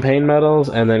or campaign medals,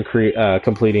 and then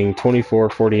completing 24,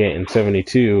 48, and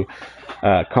 72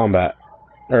 combat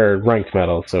or ranked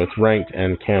medals. So it's ranked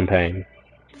and campaign.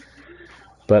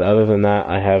 But other than that,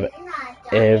 I have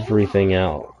everything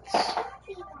else.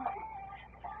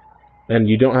 And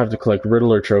you don't have to collect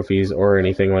Riddler trophies or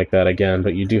anything like that again,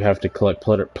 but you do have to collect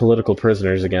political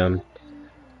prisoners again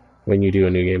when you do a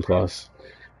New Game Plus.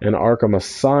 And Arkham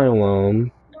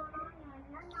Asylum,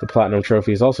 the Platinum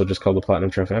Trophy is also just called the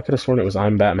Platinum Trophy. I could have sworn it was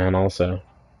I'm Batman also.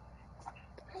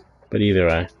 But either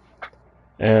way.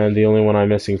 And the only one I'm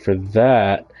missing for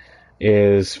that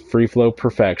is Free Flow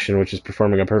Perfection, which is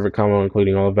performing a perfect combo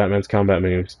including all of Batman's combat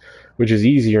moves, which is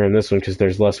easier in this one because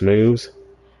there's less moves,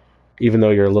 even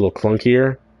though you're a little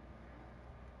clunkier.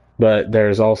 But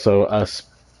there's also a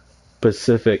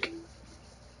specific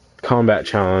combat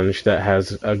challenge that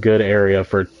has a good area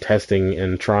for testing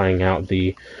and trying out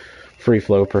the Free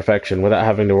Flow Perfection without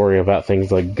having to worry about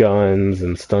things like guns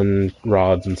and stun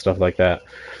rods and stuff like that.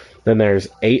 Then there's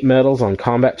 8 medals on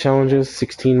combat challenges,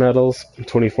 16 medals,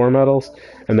 24 medals,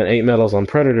 and then 8 medals on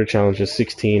Predator challenges,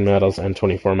 16 medals, and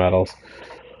 24 medals.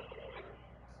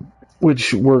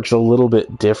 Which works a little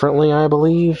bit differently, I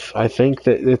believe. I think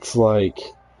that it's like...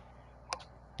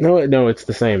 No, it's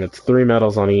the same. It's 3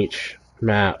 medals on each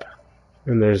map,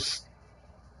 and there's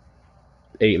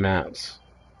 8 maps.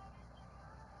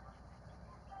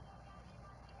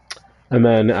 And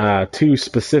then 2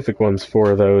 specific ones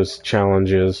for those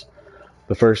challenges.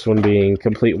 The first one being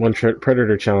complete one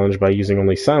Predator challenge by using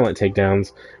only silent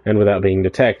takedowns and without being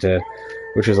detected,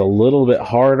 which is a little bit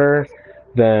harder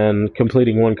than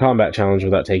completing one combat challenge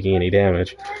without taking any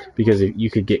damage, because you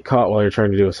could get caught while you're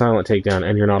trying to do a silent takedown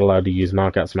and you're not allowed to use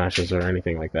knockout smashes or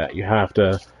anything like that. You have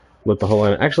to let the whole...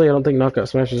 Actually, I don't think knockout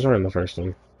smashes are in the first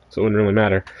one, so it wouldn't really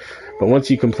matter. But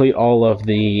once you complete all of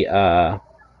the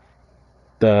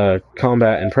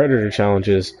combat and Predator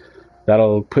challenges,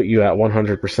 that'll put you at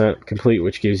 100% complete,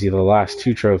 which gives you the last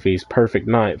 2 trophies, Perfect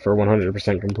Night for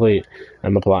 100% complete,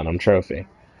 and the Platinum Trophy.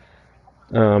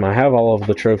 I have all of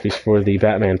the trophies for the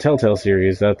Batman Telltale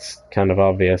series, that's kind of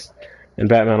obvious, and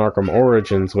Batman Arkham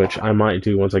Origins, which I might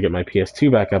do once I get my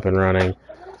PS2 back up and running.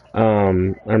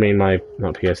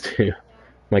 Not PS2,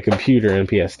 my computer and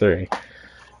PS3.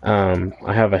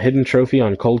 I have a hidden trophy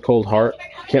on Cold Cold Heart.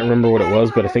 Can't remember what it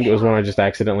was, but I think it was one I just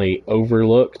accidentally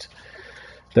overlooked.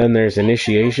 Then there's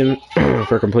Initiation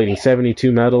for completing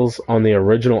 72 medals on the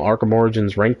original Arkham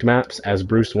Origins ranked maps as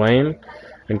Bruce Wayne,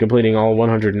 and completing all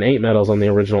 108 medals on the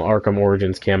original Arkham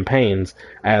Origins campaigns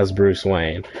as Bruce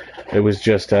Wayne. It was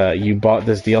just, you bought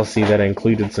this DLC that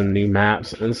included some new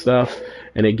maps and stuff,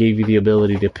 and it gave you the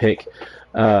ability to pick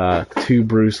 2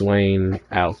 Bruce Wayne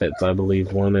outfits, I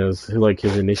believe. One is like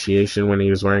his initiation when he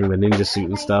was wearing the ninja suit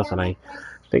and stuff, and I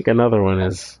think another one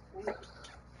is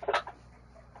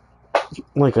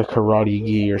like a karate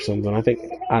gi or something.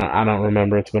 I don't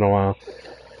remember, it's been a while.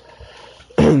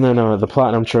 And then the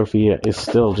Platinum Trophy is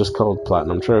still just called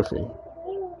Platinum Trophy.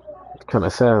 It's kind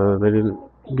of sad that they didn't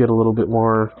get a little bit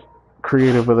more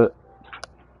creative with it.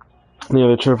 The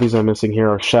other trophies I'm missing here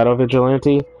are Shadow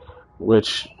Vigilante,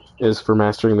 which is for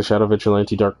mastering the Shadow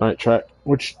Vigilante Dark Knight track,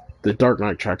 which the Dark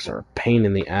Knight tracks are a pain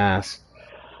in the ass.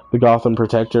 The Gotham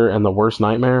Protector and the Worst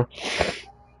Nightmare.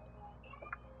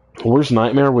 Worst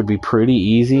Nightmare would be pretty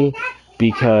easy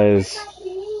because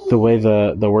the way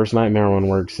the Worst Nightmare one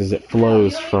works is it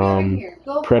flows from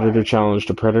Predator Challenge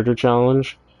to Predator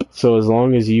Challenge. So as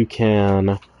long as you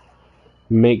can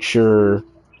make sure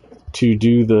to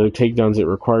do the takedowns it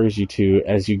requires you to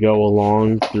as you go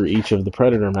along through each of the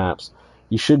Predator maps,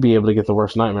 you should be able to get the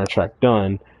Worst Nightmare track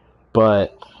done,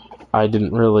 but I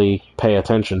didn't really pay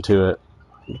attention to it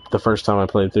the first time I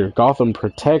played through. Gotham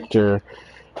Protector,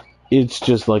 it's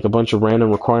just like a bunch of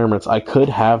random requirements. I could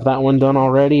have that one done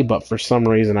already, but for some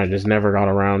reason I just never got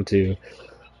around to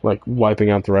like wiping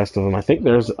out the rest of them. I think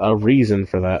there's a reason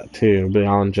for that too,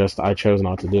 beyond just I chose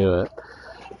not to do it.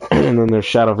 And then there's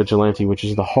Shadow Vigilante, which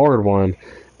is the hard one,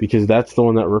 because that's the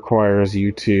one that requires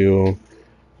you to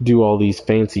do all these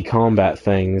fancy combat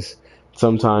things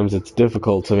sometimes it's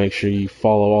difficult to make sure you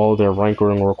follow all their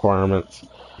ranking requirements.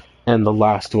 And the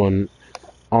last one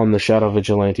on the Shadow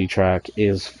Vigilante track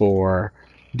is for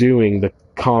doing the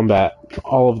combat,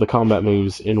 all of the combat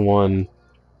moves in one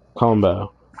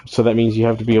combo. So that means you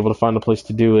have to be able to find a place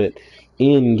to do it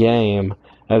in game,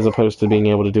 as opposed to being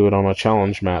able to do it on a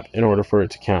challenge map in order for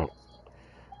it to count.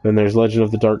 Then there's Legend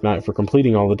of the Dark Knight for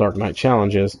completing all the Dark Knight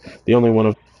challenges, the only one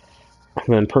of.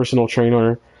 And then Personal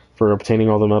Trainer for obtaining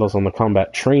all the medals on the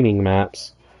combat training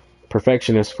maps,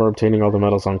 Perfectionist for obtaining all the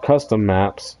medals on custom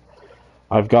maps.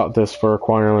 I've got this for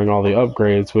acquiring all the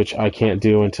upgrades, which I can't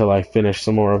do until I finish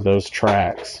some more of those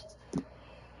tracks.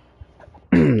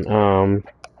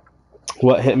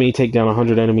 What hit me? Take down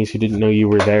 100 enemies who didn't know you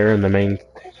were there in the main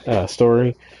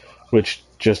story, which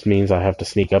just means I have to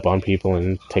sneak up on people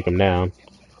and take them down.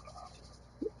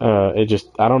 I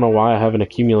don't know why I haven't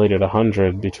accumulated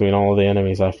 100 between all of the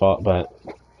enemies I fought, but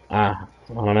I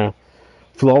don't know.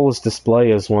 Flawless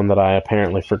Display is one that I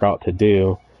apparently forgot to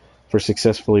do for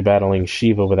successfully battling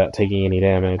Shiva without taking any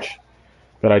damage.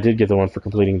 But I did get the one for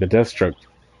completing the Deathstroke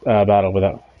battle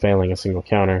without failing a single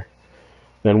counter.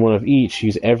 Then one of each,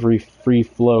 use every free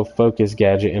flow focus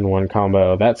gadget in one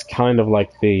combo. That's kind of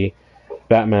like the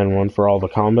Batman one for all the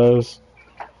combos,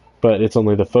 but it's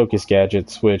only the focus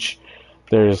gadgets, which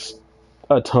there's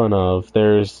a ton of.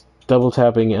 There's double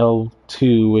tapping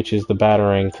L2, which is the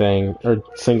battering thing, or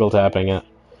single tapping it.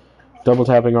 Double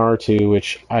tapping R2,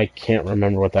 which I can't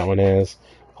remember what that one is.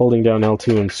 Holding down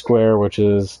L2 and square, which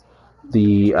is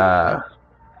the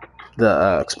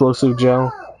explosive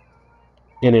gel.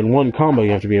 And in one combo,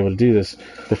 you have to be able to do this.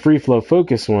 The free flow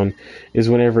focus one is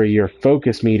whenever your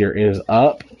focus meter is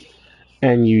up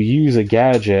and you use a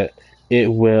gadget,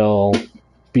 it will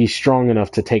be strong enough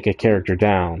to take a character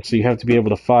down. So you have to be able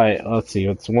to fight, let's see,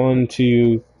 it's 1,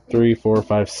 2, 3, 4,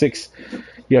 5, 6.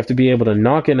 You have to be able to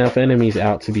knock enough enemies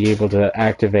out to be able to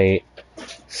activate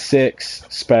 6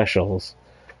 specials.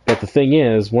 But the thing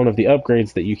is, one of the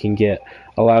upgrades that you can get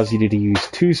allows you to use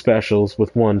 2 specials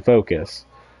with 1 focus.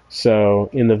 So,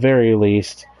 in the very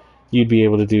least, you'd be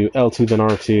able to do L2 then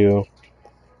R2,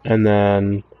 and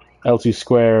then L2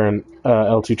 square and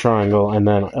L2 triangle, and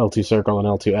then L2 circle and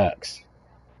L2 X.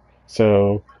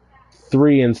 So,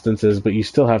 3 instances, but you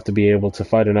still have to be able to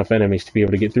fight enough enemies to be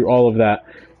able to get through all of that,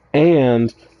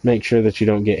 and make sure that you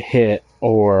don't get hit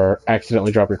or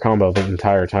accidentally drop your combo the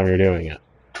entire time you're doing it,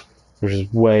 which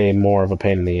is way more of a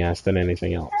pain in the ass than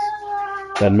anything else.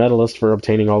 Then Medalist for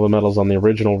obtaining all the medals on the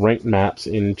original ranked maps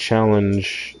in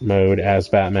challenge mode as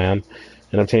Batman,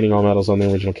 and obtaining all medals on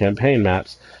the original campaign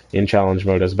maps in challenge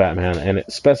mode as Batman. And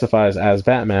it specifies as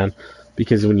Batman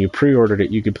because when you pre-ordered it,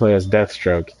 you could play as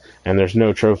Deathstroke, and there's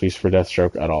no trophies for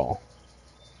Deathstroke at all.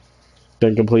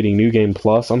 Then completing New Game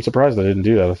Plus. I'm surprised I didn't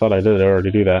do that. I thought I did already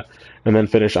do that. And then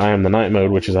finish I Am the Night mode,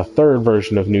 which is a third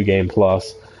version of New Game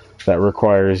Plus that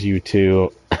requires you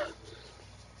to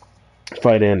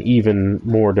fight an even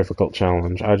more difficult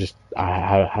challenge. I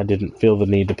didn't feel the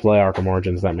need to play Arkham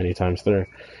Origins that many times through,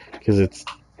 because it's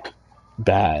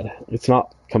bad. It's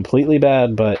not completely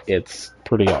bad, but it's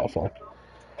pretty awful.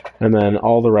 And then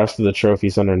all the rest of the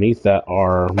trophies underneath that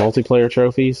are multiplayer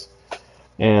trophies,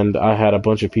 and I had a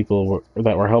bunch of people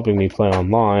that were helping me play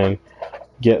online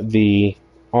get the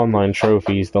online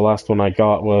trophies. The last one I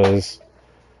got was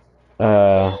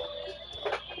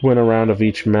win a round of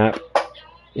each map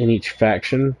in each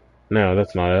faction. No,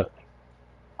 that's not it.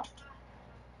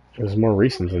 It was more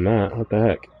recent than that. What the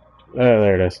heck? Oh,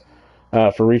 there it is.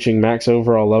 For reaching max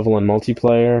overall level in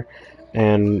multiplayer,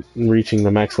 and reaching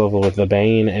the max level with the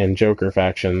Bane and Joker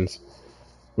factions,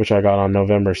 which I got on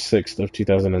November 6th of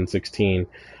 2016.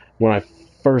 When I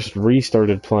first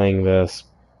restarted playing this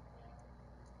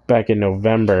back in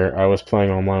November, I was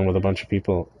playing online with a bunch of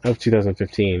people of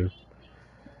 2015.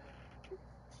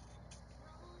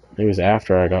 It was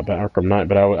after I got back Arkham Knight,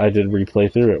 but I did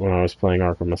replay through it when I was playing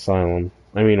Arkham Asylum.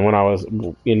 I mean, when I was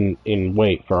in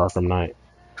wait for Arkham Knight.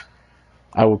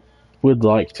 I would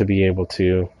like to be able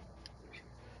to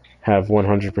have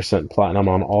 100% platinum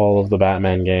on all of the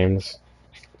Batman games,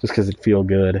 just because it'd feel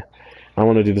good. I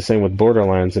want to do the same with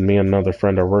Borderlands, and me and another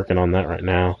friend are working on that right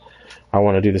now. I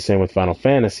want to do the same with Final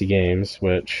Fantasy games,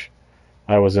 which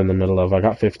I was in the middle of. I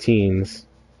got 15s.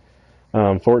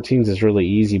 14s is really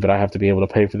easy, but I have to be able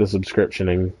to pay for the subscription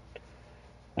and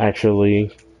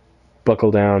actually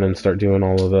buckle down and start doing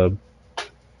all of the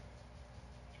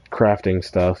crafting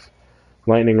stuff.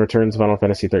 Lightning Returns Final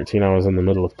Fantasy 13 I was in the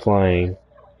middle of playing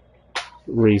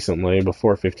recently,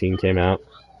 before 15 came out,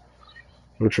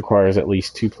 which requires at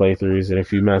least 2 playthroughs, and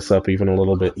if you mess up even a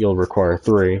little bit, you'll require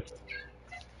 3.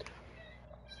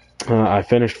 I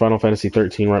finished Final Fantasy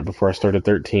 13 right before I started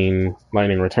 13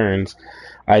 Lightning Returns.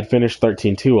 I had finished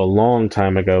 13-2 a long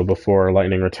time ago before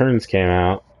Lightning Returns came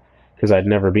out, because I'd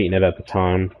never beaten it at the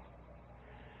time.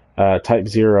 Type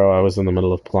 0 I was in the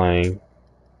middle of playing,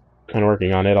 and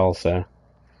working on it also.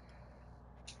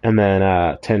 And then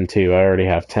 10-2, I already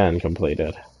have 10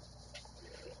 completed.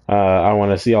 I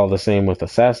want to see all the same with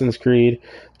Assassin's Creed.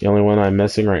 The only one I'm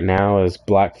missing right now is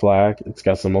Black Flag. It's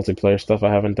got some multiplayer stuff I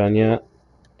haven't done yet.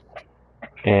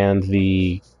 And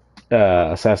the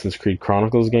Assassin's Creed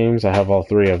Chronicles games, I have all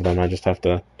 3 of them. I just have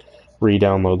to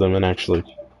re-download them and actually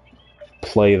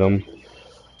play them.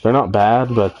 They're not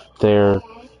bad, but they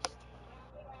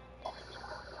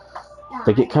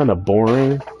get kind of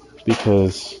boring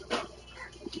because,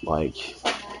 like,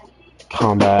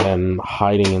 combat and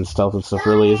hiding and stealth and stuff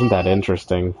really isn't that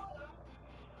interesting.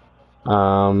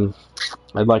 I'd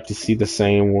like to see the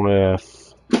same with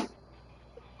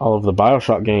all of the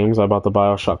BioShock games. I bought the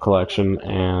BioShock collection,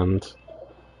 and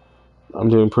I'm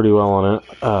doing pretty well on it.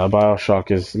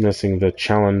 BioShock is missing the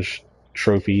challenge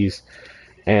trophies,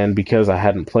 and because I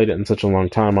hadn't played it in such a long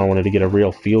time, I wanted to get a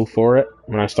real feel for it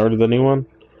when I started the new one,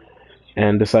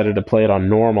 and decided to play it on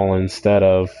normal instead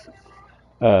of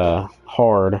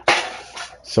hard,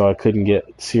 so I couldn't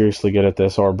get seriously good at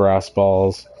this, or brass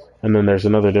balls. And then there's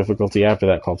another difficulty after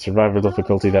that called Survivor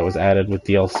difficulty that was added with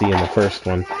DLC in the first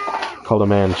one, called A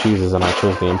Man Chooses, and I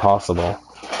chose the impossible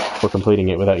for completing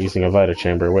it without using a Vita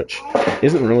Chamber, which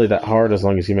isn't really that hard as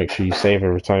long as you make sure you save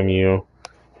every time you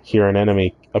hear an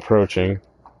enemy approaching.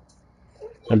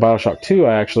 In BioShock 2,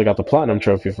 I actually got the Platinum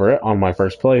Trophy for it on my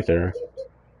first playthrough.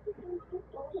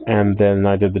 And then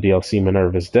I did the DLC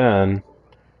Minerva's Den,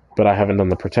 but I haven't done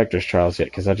the Protector's Trials yet,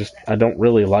 because I don't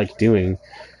really like doing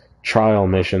trial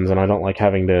missions, and I don't like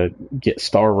having to get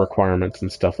star requirements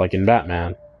and stuff like in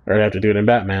Batman. Or I have to do it in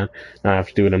Batman, now I have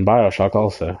to do it in BioShock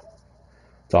also.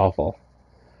 It's awful.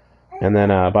 And then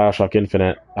BioShock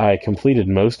Infinite, I completed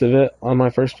most of it on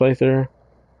my first playthrough.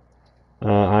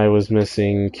 I was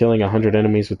missing killing 100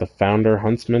 enemies with the Founder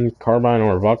Huntsman Carbine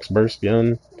or Vox Burst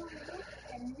gun.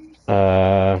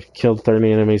 Killed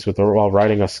 30 enemies while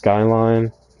riding a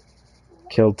Skyline.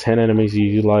 Killed 10 enemies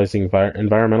utilizing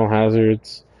environmental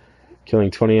hazards.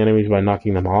 Killing 20 enemies by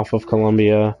knocking them off of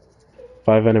Columbia.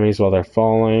 5 enemies while they're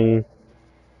falling.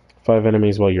 5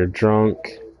 enemies while you're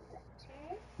drunk.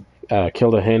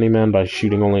 Killed a handyman by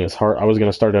shooting only his heart. I was going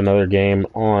to start another game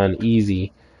on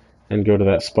easy and go to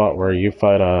that spot where you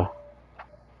fight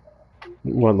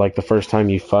like the first time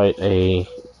you fight a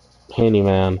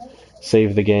handyman,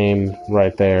 save the game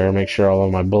right there, make sure all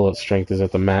of my bullet strength is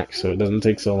at the max so it doesn't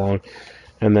take so long,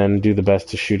 and then do the best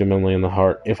to shoot him only in the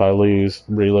heart. If I lose,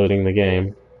 reloading the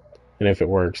game, and if it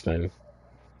works, then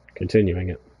continuing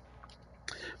it.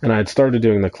 And I had started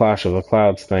doing the Clash of the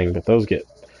Clouds thing, but those get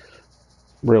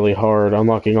really hard.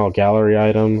 Unlocking all gallery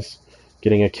items,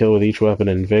 getting a kill with each weapon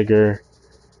in Vigor,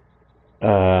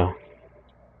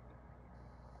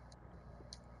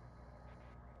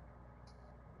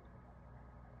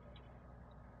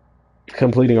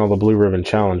 completing all the Blue Ribbon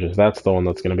challenges. That's the one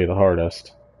that's going to be the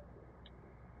hardest.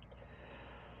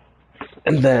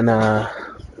 And then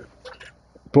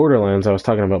Borderlands, I was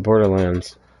talking about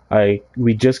Borderlands.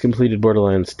 We just completed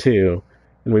Borderlands 2,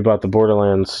 and we bought the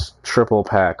Borderlands triple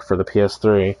pack for the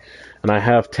PS3. And I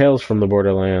have Tales from the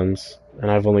Borderlands,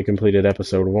 and I've only completed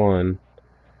episode 1.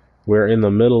 We're in the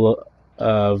middle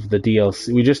of the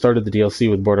DLC. We just started the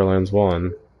DLC with Borderlands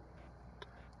 1.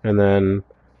 And then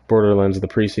Borderlands, the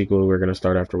pre-sequel, we're going to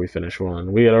start after we finish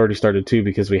 1. We had already started 2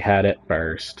 because we had it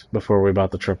first, before we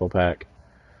bought the triple pack.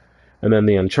 And then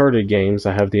the Uncharted games,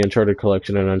 I have the Uncharted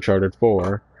Collection and Uncharted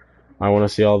 4. I want to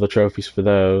see all the trophies for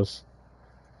those.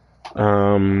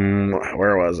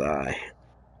 Where was I?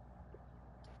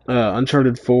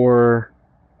 Uncharted 4.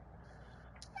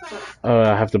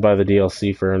 I have to buy the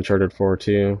DLC for Uncharted 4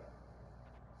 too.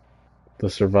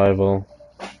 The survival.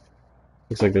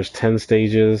 Looks like there's 10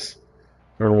 stages.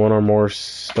 Earn 1 or more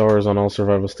stars on all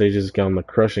survival stages, get on the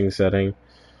crushing setting.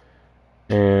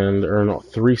 And earn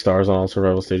 3 stars on all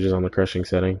survival stages on the crushing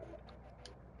setting.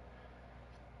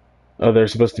 Oh,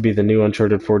 there's supposed to be the new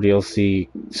Uncharted 4 DLC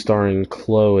starring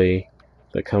Chloe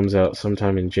that comes out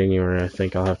sometime in January. I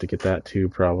think I'll have to get that too,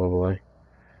 probably.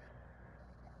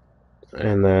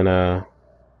 And then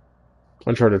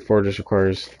Uncharted 4 just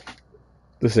requires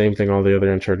the same thing all the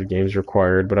other Uncharted games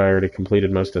required, but I already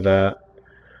completed most of that.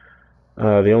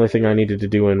 The only thing I needed to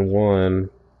do in 1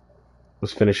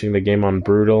 was finishing the game on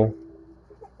Brutal,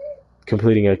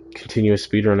 completing a continuous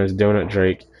speedrun as Donut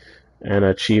Drake, and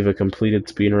achieve a completed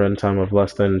speedrun time of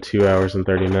less than 2 hours and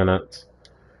 30 minutes.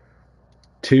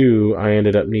 2, I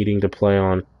ended up needing to play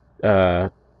on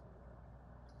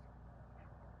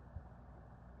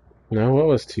No, what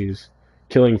was 2's?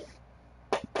 Killing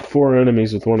 4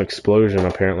 enemies with 1 explosion,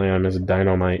 apparently I missed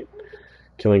dynamite.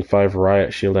 Killing 5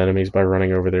 riot shield enemies by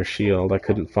running over their shield. I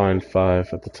couldn't find 5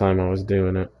 at the time I was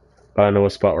doing it. But I know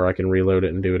a spot where I can reload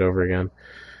it and do it over again.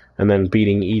 And then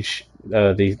beating each,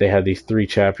 they had these 3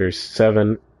 chapters.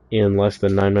 7 in less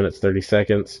than 9 minutes 30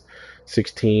 seconds.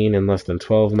 16 in less than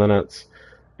 12 minutes.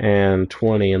 And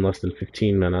 20 in less than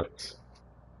 15 minutes.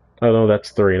 Oh no, that's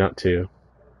 3, not 2.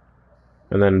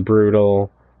 And then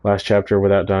brutal, last chapter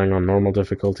without dying on normal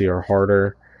difficulty or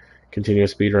harder.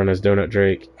 Continuous speedrun as Donut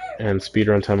Drake, and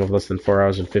speedrun time of less than 4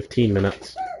 hours and 15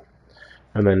 minutes.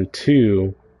 And then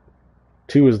 2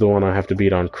 is the one I have to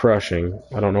beat on Crushing.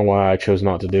 I don't know why I chose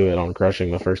not to do it on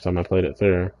Crushing the first time I played it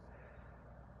through.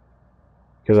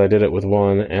 Because I did it with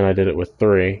 1, and I did it with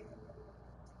 3.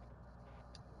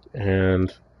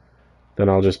 And then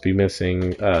I'll just be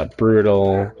missing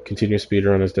Brutal, Continuous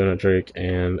speedrun as Donut Drake,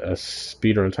 and a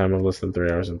speedrun time of less than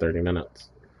 3 hours and 30 minutes.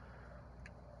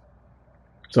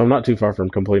 So I'm not too far from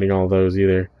completing all those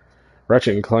either.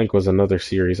 Ratchet & Clank was another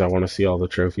series I want to see all the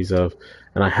trophies of,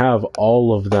 and I have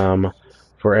all of them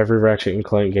for every Ratchet &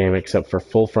 Clank game except for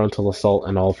Full Frontal Assault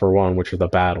and All for One, which are the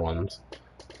bad ones.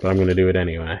 But I'm going to do it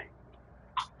anyway.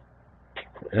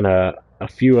 And a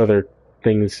few other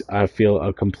things I feel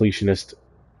a completionist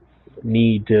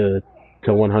need to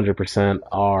 100%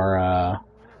 are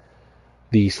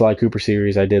the Sly Cooper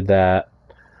series. I did that.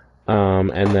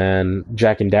 And then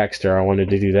Jak and Daxter, I wanted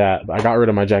to do that. I got rid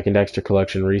of my Jak and Daxter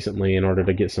collection recently in order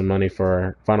to get some money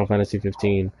for Final Fantasy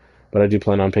 15, but I do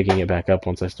plan on picking it back up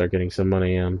once I start getting some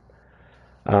money in.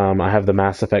 I have the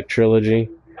Mass Effect trilogy.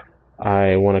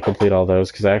 I want to complete all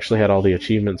those because I actually had all the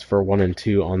achievements for 1 and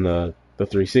 2 on the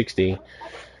 360,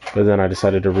 but then I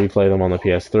decided to replay them on the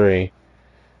PS3.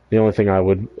 The only thing I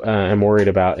am worried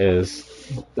about is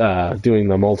doing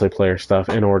the multiplayer stuff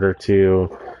in order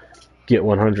to get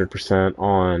 100%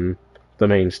 on the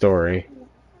main story.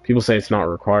 People say it's not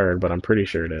required, but I'm pretty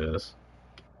sure it is.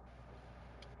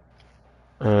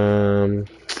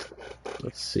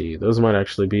 Let's see. Those might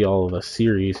actually be all of the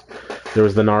series. There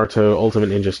was the Naruto Ultimate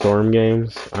Ninja Storm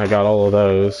games. I got all of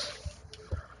those.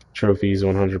 Trophies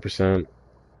 100%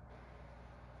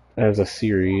 as a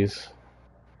series.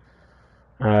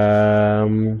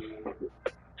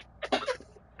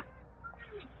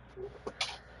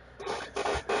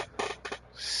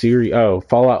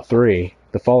 Fallout 3.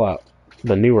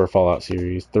 The newer Fallout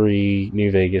series. 3,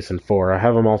 New Vegas, and 4. I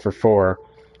have them all for 4.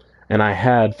 And I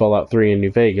had Fallout 3 and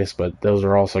New Vegas, but those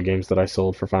are also games that I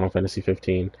sold for Final Fantasy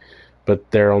 15.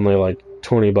 But they're only like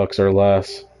 $20 or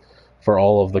less for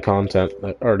all of the content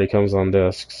that already comes on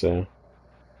disc, so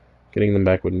getting them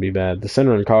back wouldn't be bad. The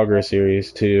Senran and Kagura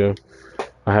series, too.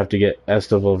 I have to get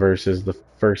Estival versus the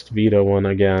first Vita one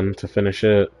again to finish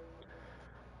it.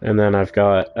 And then I've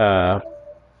got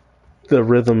the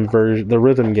rhythm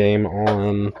game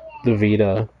on the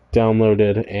Vita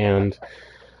downloaded, and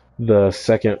the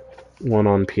second one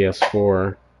on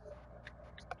PS4.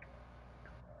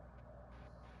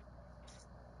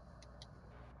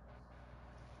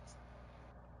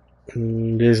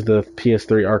 There's the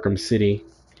PS3 Arkham City.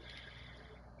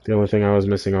 The only thing I was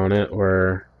missing on it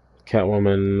were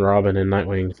Catwoman, Robin, and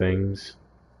Nightwing things.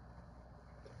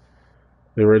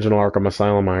 The original Arkham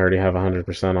Asylum I already have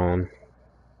 100% on.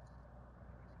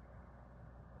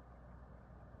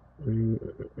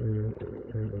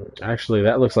 Actually,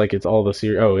 that looks like it's all the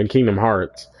series. Oh, and Kingdom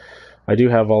Hearts. I do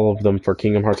have all of them for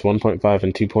Kingdom Hearts 1.5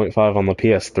 and 2.5 on the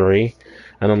PS3.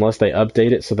 And unless they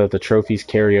update it so that the trophies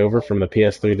carry over from the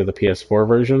PS3 to the PS4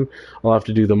 version, I'll have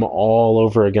to do them all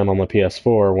over again on the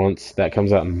PS4 once that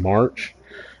comes out in March.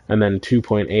 And then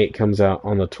 2.8 comes out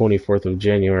on the 24th of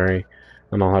January,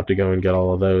 and I'll have to go and get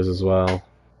all of those as well.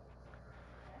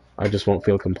 I just won't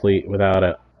feel complete without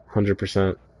it,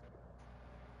 100%.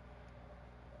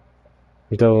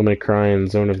 Devil May Cry and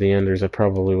Zone of the Enders, I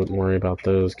probably wouldn't worry about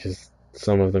those because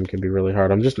some of them can be really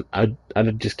hard. I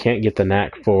just can't get the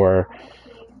knack for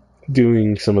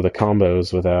doing some of the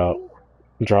combos without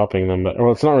dropping them.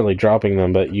 Well, it's not really dropping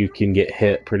them, but you can get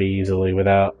hit pretty easily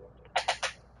without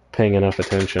paying enough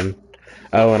attention.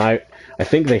 Oh, and I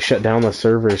think they shut down the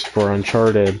servers for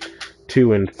Uncharted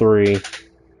 2 and 3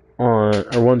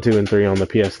 1, 2, and 3 on the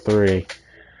PS3.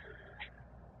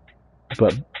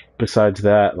 But besides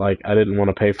that, like, I didn't want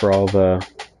to pay for all the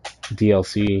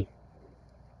DLC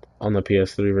on the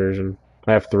PS3 version.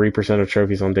 I have 3% of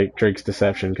trophies on Drake's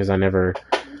Deception because I never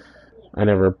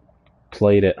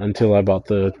played it until I bought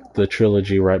the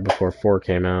trilogy right before 4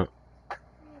 came out.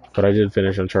 But I did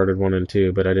finish Uncharted 1 and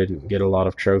 2, but I didn't get a lot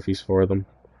of trophies for them.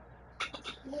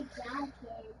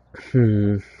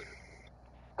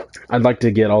 I'd like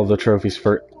to get all the trophies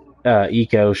for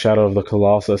Eco, Shadow of the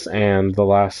Colossus, and The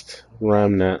Last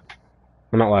Remnant.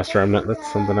 Well, not Last Remnant,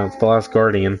 that's something else. The Last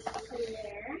Guardian.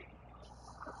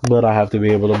 But I have to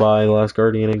be able to buy The Last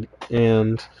Guardian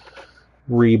and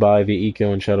re-buy the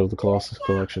Eco and Shadow of the Colossus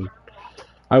collection.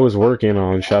 I was working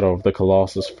on Shadow of the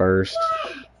Colossus first.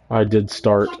 I did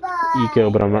start Eco,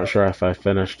 but I'm not sure if I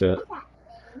finished it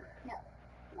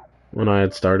when I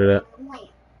had started it.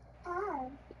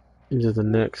 Into the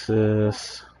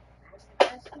Nexus.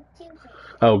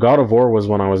 Oh, God of War was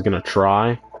one I was going to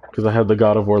try, because I had the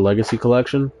God of War Legacy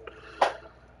collection.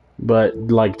 But,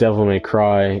 like Devil May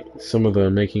Cry, some of the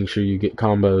making sure you get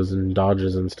combos and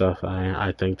dodges and stuff,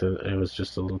 I think that it was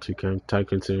just a little too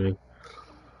time-consuming.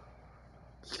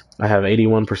 I have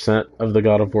 81% of the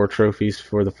God of War trophies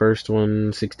for the first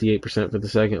one, 68% for the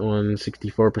second one,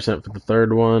 64% for the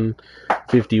third one,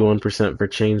 51% for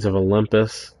Chains of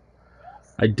Olympus.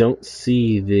 I don't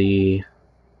see the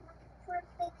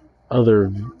other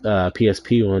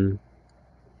PSP one.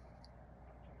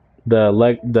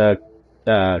 The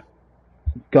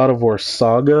God of War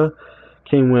Saga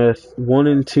came with 1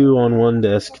 and 2 on one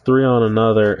disc, 3 on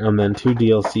another, and then 2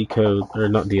 DLC codes, or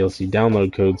not DLC,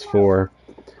 download codes for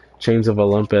Chains of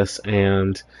Olympus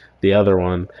and the other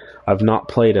one. I've not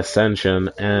played Ascension,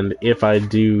 and if I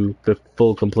do the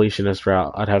full completionist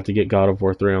route, I'd have to get God of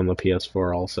War 3 on the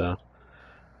PS4 also.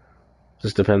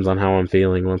 Just depends on how I'm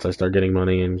feeling once I start getting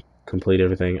money and complete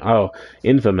everything. Oh,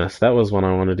 Infamous, that was one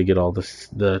I wanted to get all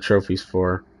the trophies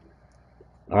for.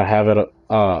 I have it,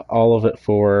 all of it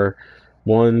for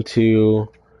 1, 2,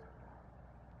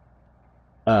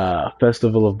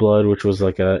 Festival of Blood, which was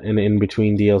like an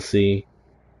in-between DLC,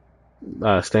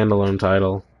 standalone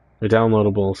title, a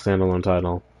downloadable standalone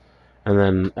title.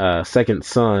 And then Second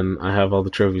Son, I have all the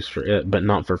trophies for it, but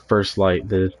not for First Light,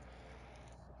 the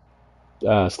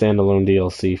standalone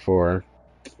DLC for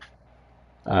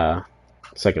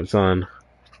Second Son.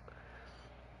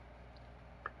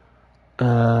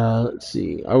 Let's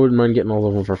see. I wouldn't mind getting all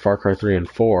of them for Far Cry 3 and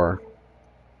 4.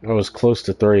 I was close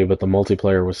to 3, but the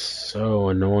multiplayer was so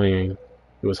annoying.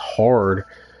 It was hard,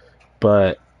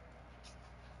 but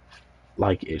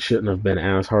like it shouldn't have been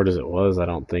as hard as it was, I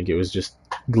don't think. It was just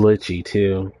glitchy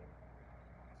too.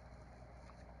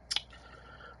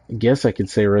 I guess I could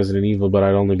say Resident Evil, but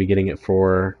I'd only be getting it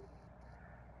for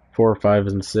 4, 5,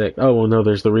 and 6. Oh, well, no,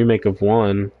 there's the remake of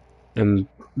 1, and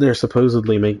they're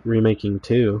supposedly remaking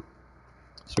 2.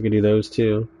 So I could do those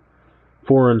too.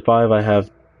 4 and 5 I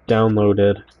have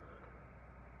downloaded.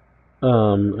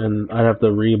 And I'd have to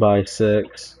rebuy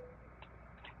 6.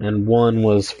 And 1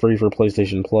 was free for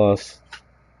PlayStation Plus.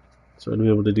 So I'd be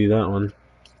able to do that one.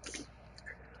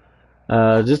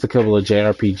 Just a couple of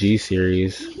JRPG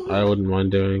series I wouldn't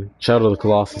mind doing. Shadow of the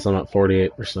Colossus, I'm at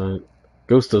 48%.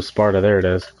 Ghost of Sparta, there it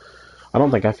is. I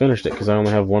don't think I finished it because I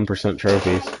only have 1%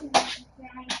 trophies.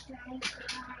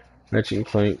 Ratchet and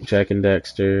Clank, Jack and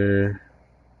Dexter.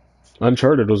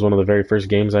 Uncharted was one of the very first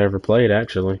games I ever played,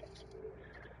 actually.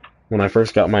 When I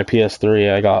first got my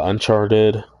PS3, I got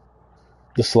Uncharted,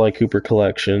 the Sly Cooper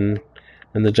collection,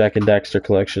 and the Jack and Daxter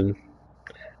collection.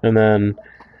 And then,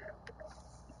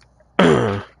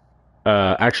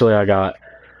 actually I got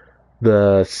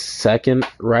the second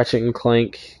Ratchet and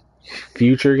Clank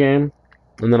Future game,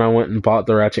 and then I went and bought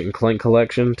the Ratchet and Clank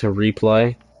collection to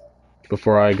replay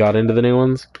before I got into the new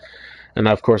ones. And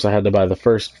of course I had to buy the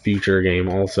first Future game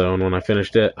also, and when I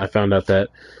finished it, I found out that,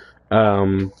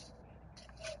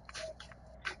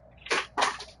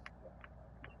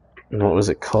 what was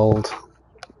it called?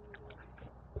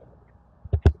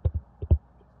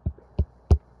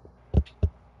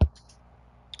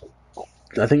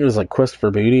 I think it was like Quest for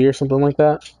Booty or something like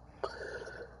that.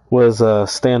 Was a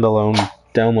standalone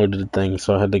downloaded thing,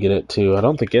 so I had to get it too. I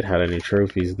don't think it had any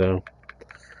trophies though,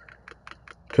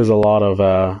 because a lot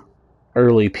of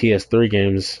early PS3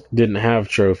 games didn't have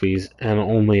trophies, and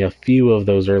only a few of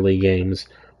those early games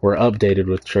were updated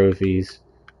with trophies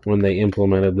when they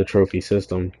implemented the trophy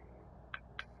system.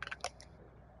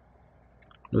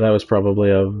 That was probably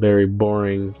a very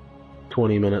boring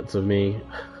 20 minutes of me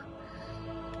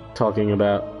talking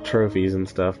about trophies and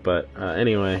stuff, but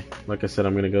anyway, like I said,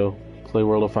 I'm going to go play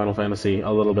World of Final Fantasy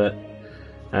a little bit,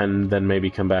 and then maybe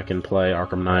come back and play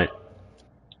Arkham Knight.